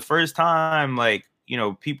like for the first time, like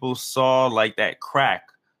people saw like that crack,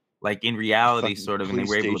 like in reality, Fucking sort of, and they police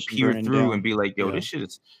were able to station peer burning through down. and be like, yo, Yeah. this shit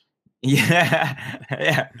is, yeah,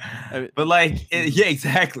 yeah. I mean- But like, yeah,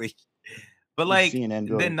 exactly. But like, CNN then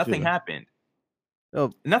going nothing too. happened.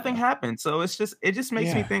 Oh, Nothing happened. So it just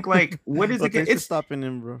makes me Yeah. think like, what is well, it? thanks for It's stopping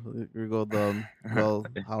in, bro. Here we go. The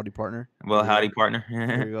howdy partner. well, Here we howdy, go. partner.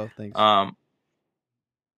 There you go. Thanks.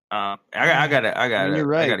 I gotta you're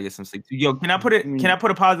right. get some sleep. Yo, can I put it? I mean- Can I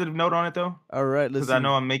put a positive note on it though? All right, let's. Because I see.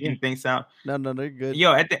 know I'm making things sound. No, they're good.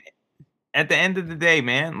 Yo, at the end of the day,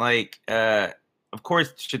 man, like, of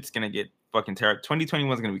course, shit's gonna get fucking terrible.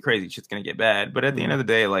 2021 is gonna be crazy. Shit's gonna get bad. But at the end of the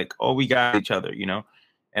day, like, all we got each other,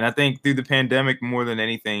 And I think through the pandemic, more than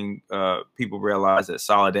anything, people realize that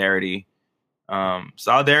solidarity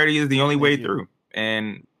is the only way you. through,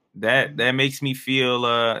 and that makes me feel.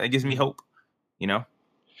 It gives me hope,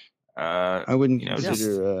 I wouldn't just-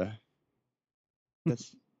 consider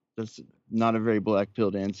that's not a very black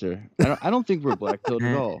pilled answer. I don't think we're black pilled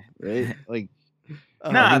at all, right? Like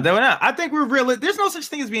Nah, they're not. I think we're real. There's no such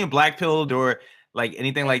thing as being black pilled or like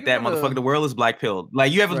anything like that, gotta- motherfucker. The world is black pilled.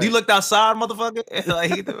 Like you Right. looked outside, motherfucker.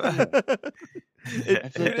 Like, I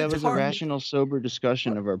feel like that it's was a hard. rational, sober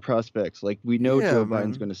discussion of our prospects. Like we know Yeah, Joe man.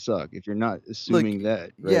 Biden's going to suck. If you're not assuming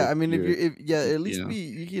that, right? Yeah, I mean, if you're- at least know.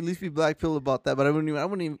 you can at least be black pill about that. But I wouldn't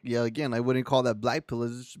even. Yeah, again, I wouldn't call that black pill.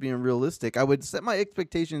 It's just being realistic. I would set my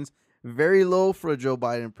expectations very low for a Joe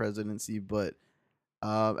Biden presidency. But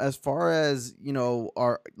as far as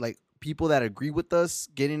our like people that agree with us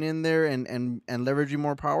getting in there and leveraging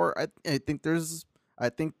more power, I think there's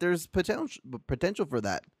potential for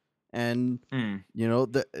that. And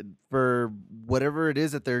for whatever it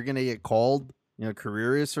is that they're gonna get called,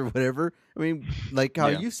 careerists or whatever. I mean, like how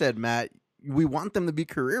Yeah. you said, Matt, we want them to be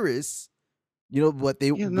careerists. What they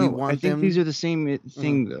Yeah, we no, want I think them. these are the same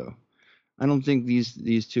thing though. I don't think these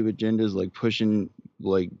two agendas like pushing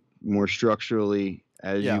like more structurally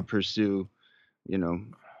as Yeah. you pursue,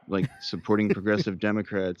 like supporting progressive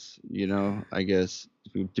Democrats, I guess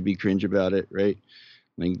to be cringe about it, right?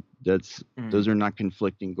 Like those are not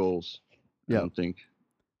conflicting goals. Yeah. I don't think.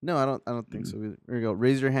 No, I don't think so either. There you go.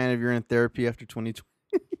 Raise your hand if you're in therapy after 2020.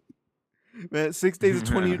 Man, 6 days of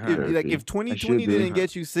 20. If 2020 be. didn't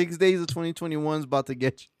get you, 6 days of 2021 is about to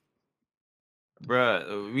get you.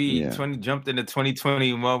 bruh, we Yeah. jumped into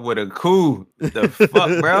 2021 with a coup. The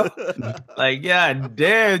fuck, bro? Like, yeah,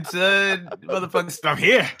 damn, son, motherfuckers, I'm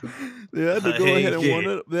here. They had to go ahead and one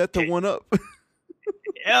up. They had to one up.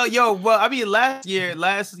 Hell, yo, well, I mean, last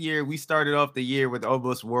year we started off the year with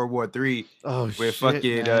almost World War III, Oh where shit,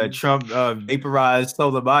 fucking man. Trump vaporized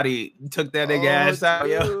Solar Body, took that nigga ass out,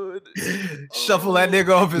 yo. dude. Shuffle that nigga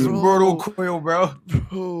off his bro. mortal coil, bro.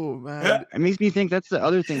 Oh man. It makes me think that's the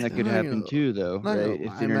other thing that could Not happen gonna- too, though, not gonna right? If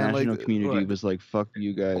lie, the man, like, international community what? was like, "Fuck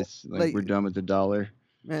you guys, like, Like- we're done with the dollar."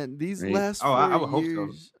 Man, these Right. last Oh, 4 I would hope so.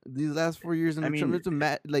 years, these last 4 years, and I mean-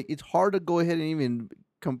 it's hard to go ahead and even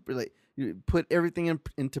put everything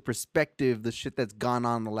into perspective. The shit that's gone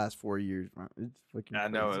on in the last 4 years, man. It's fucking. I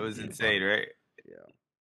know, it crazy, was man. insane, right?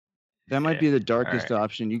 That might be the darkest Alright.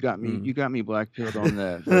 option. You got me. Mm. You got me black pilled on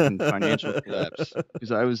the fucking financial collapse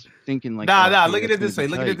because I was thinking like, Nah, okay, look at that's it this gonna way,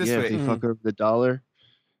 be look at it tight. this Yeah, way. if they Mm. fuck over the dollar.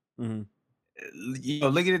 Mhm.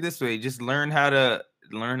 Look at it this way. Just learn how to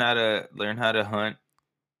hunt.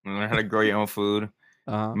 Learn how to grow your own food.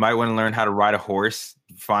 Uh-huh. You might want to learn how to ride a horse.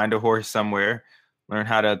 Find a horse somewhere. Learn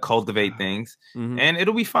how to cultivate things, Mhm. and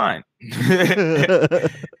it'll be fine. It'll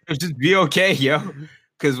just be okay, yo.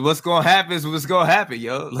 Because what's gonna happen is what's gonna happen,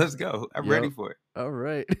 yo. Let's go. I'm ready Yep. for it. All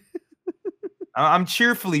right. I'm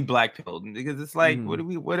cheerfully black pilled because it's like,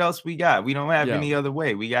 Mhm. what else we got? We don't have Yeah. any other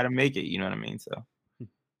way. We got to make it. You know what I mean? So,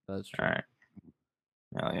 That's true. all right.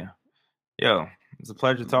 Hell yeah. Yo, it's a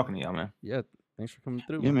pleasure talking to y'all, man. Yeah. Thanks for coming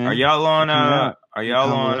through. Yeah, man. Are y'all on? Checking you out. Are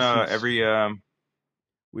y'all on Convalescence. every?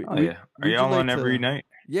 We, Oh we- yeah. Are we do y'all on like every to- night?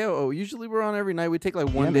 Yeah. Oh, usually we're on every night. We take like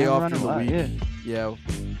Yeah, one man, day we're off running during the a lot, week. yeah.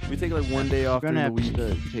 Yeah. We take like one day off We're during gonna the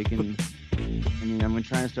have to week. start taking I mean, I'm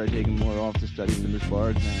trying to start taking more off to study numbers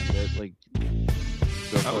bars, man. That like,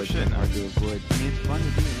 so far it's been hard to avoid. I mean, it's fun to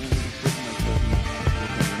do, man. Just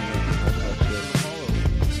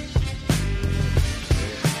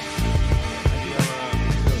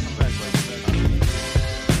putting myself in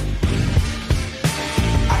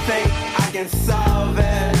I think I can solve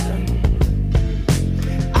it.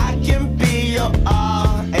 I can be your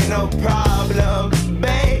all, ain't no problem,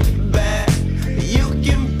 baby. You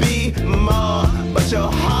can be more, but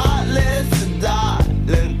you're heartless,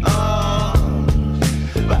 darling. Oh,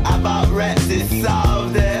 but I've already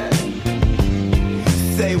solved it.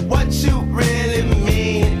 Say what you really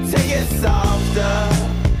mean, take it softer.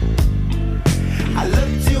 I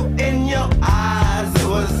looked you in your eyes, it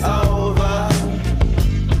was over.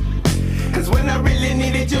 Cause when I really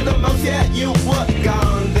needed you the most, yeah, you were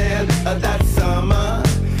gone then, that summer.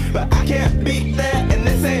 But I can't be there, and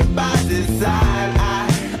this ain't by design. I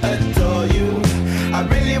adore you, I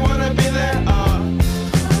really wanna be there,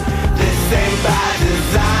 this ain't by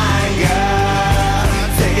design, girl.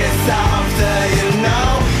 Take it softer, you know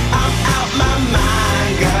I'm out my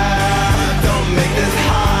mind, girl. Don't make this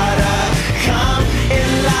harder, come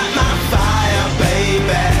and light my fire,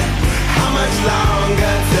 baby. How much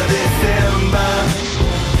longer till December?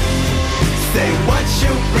 Say what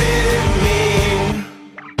you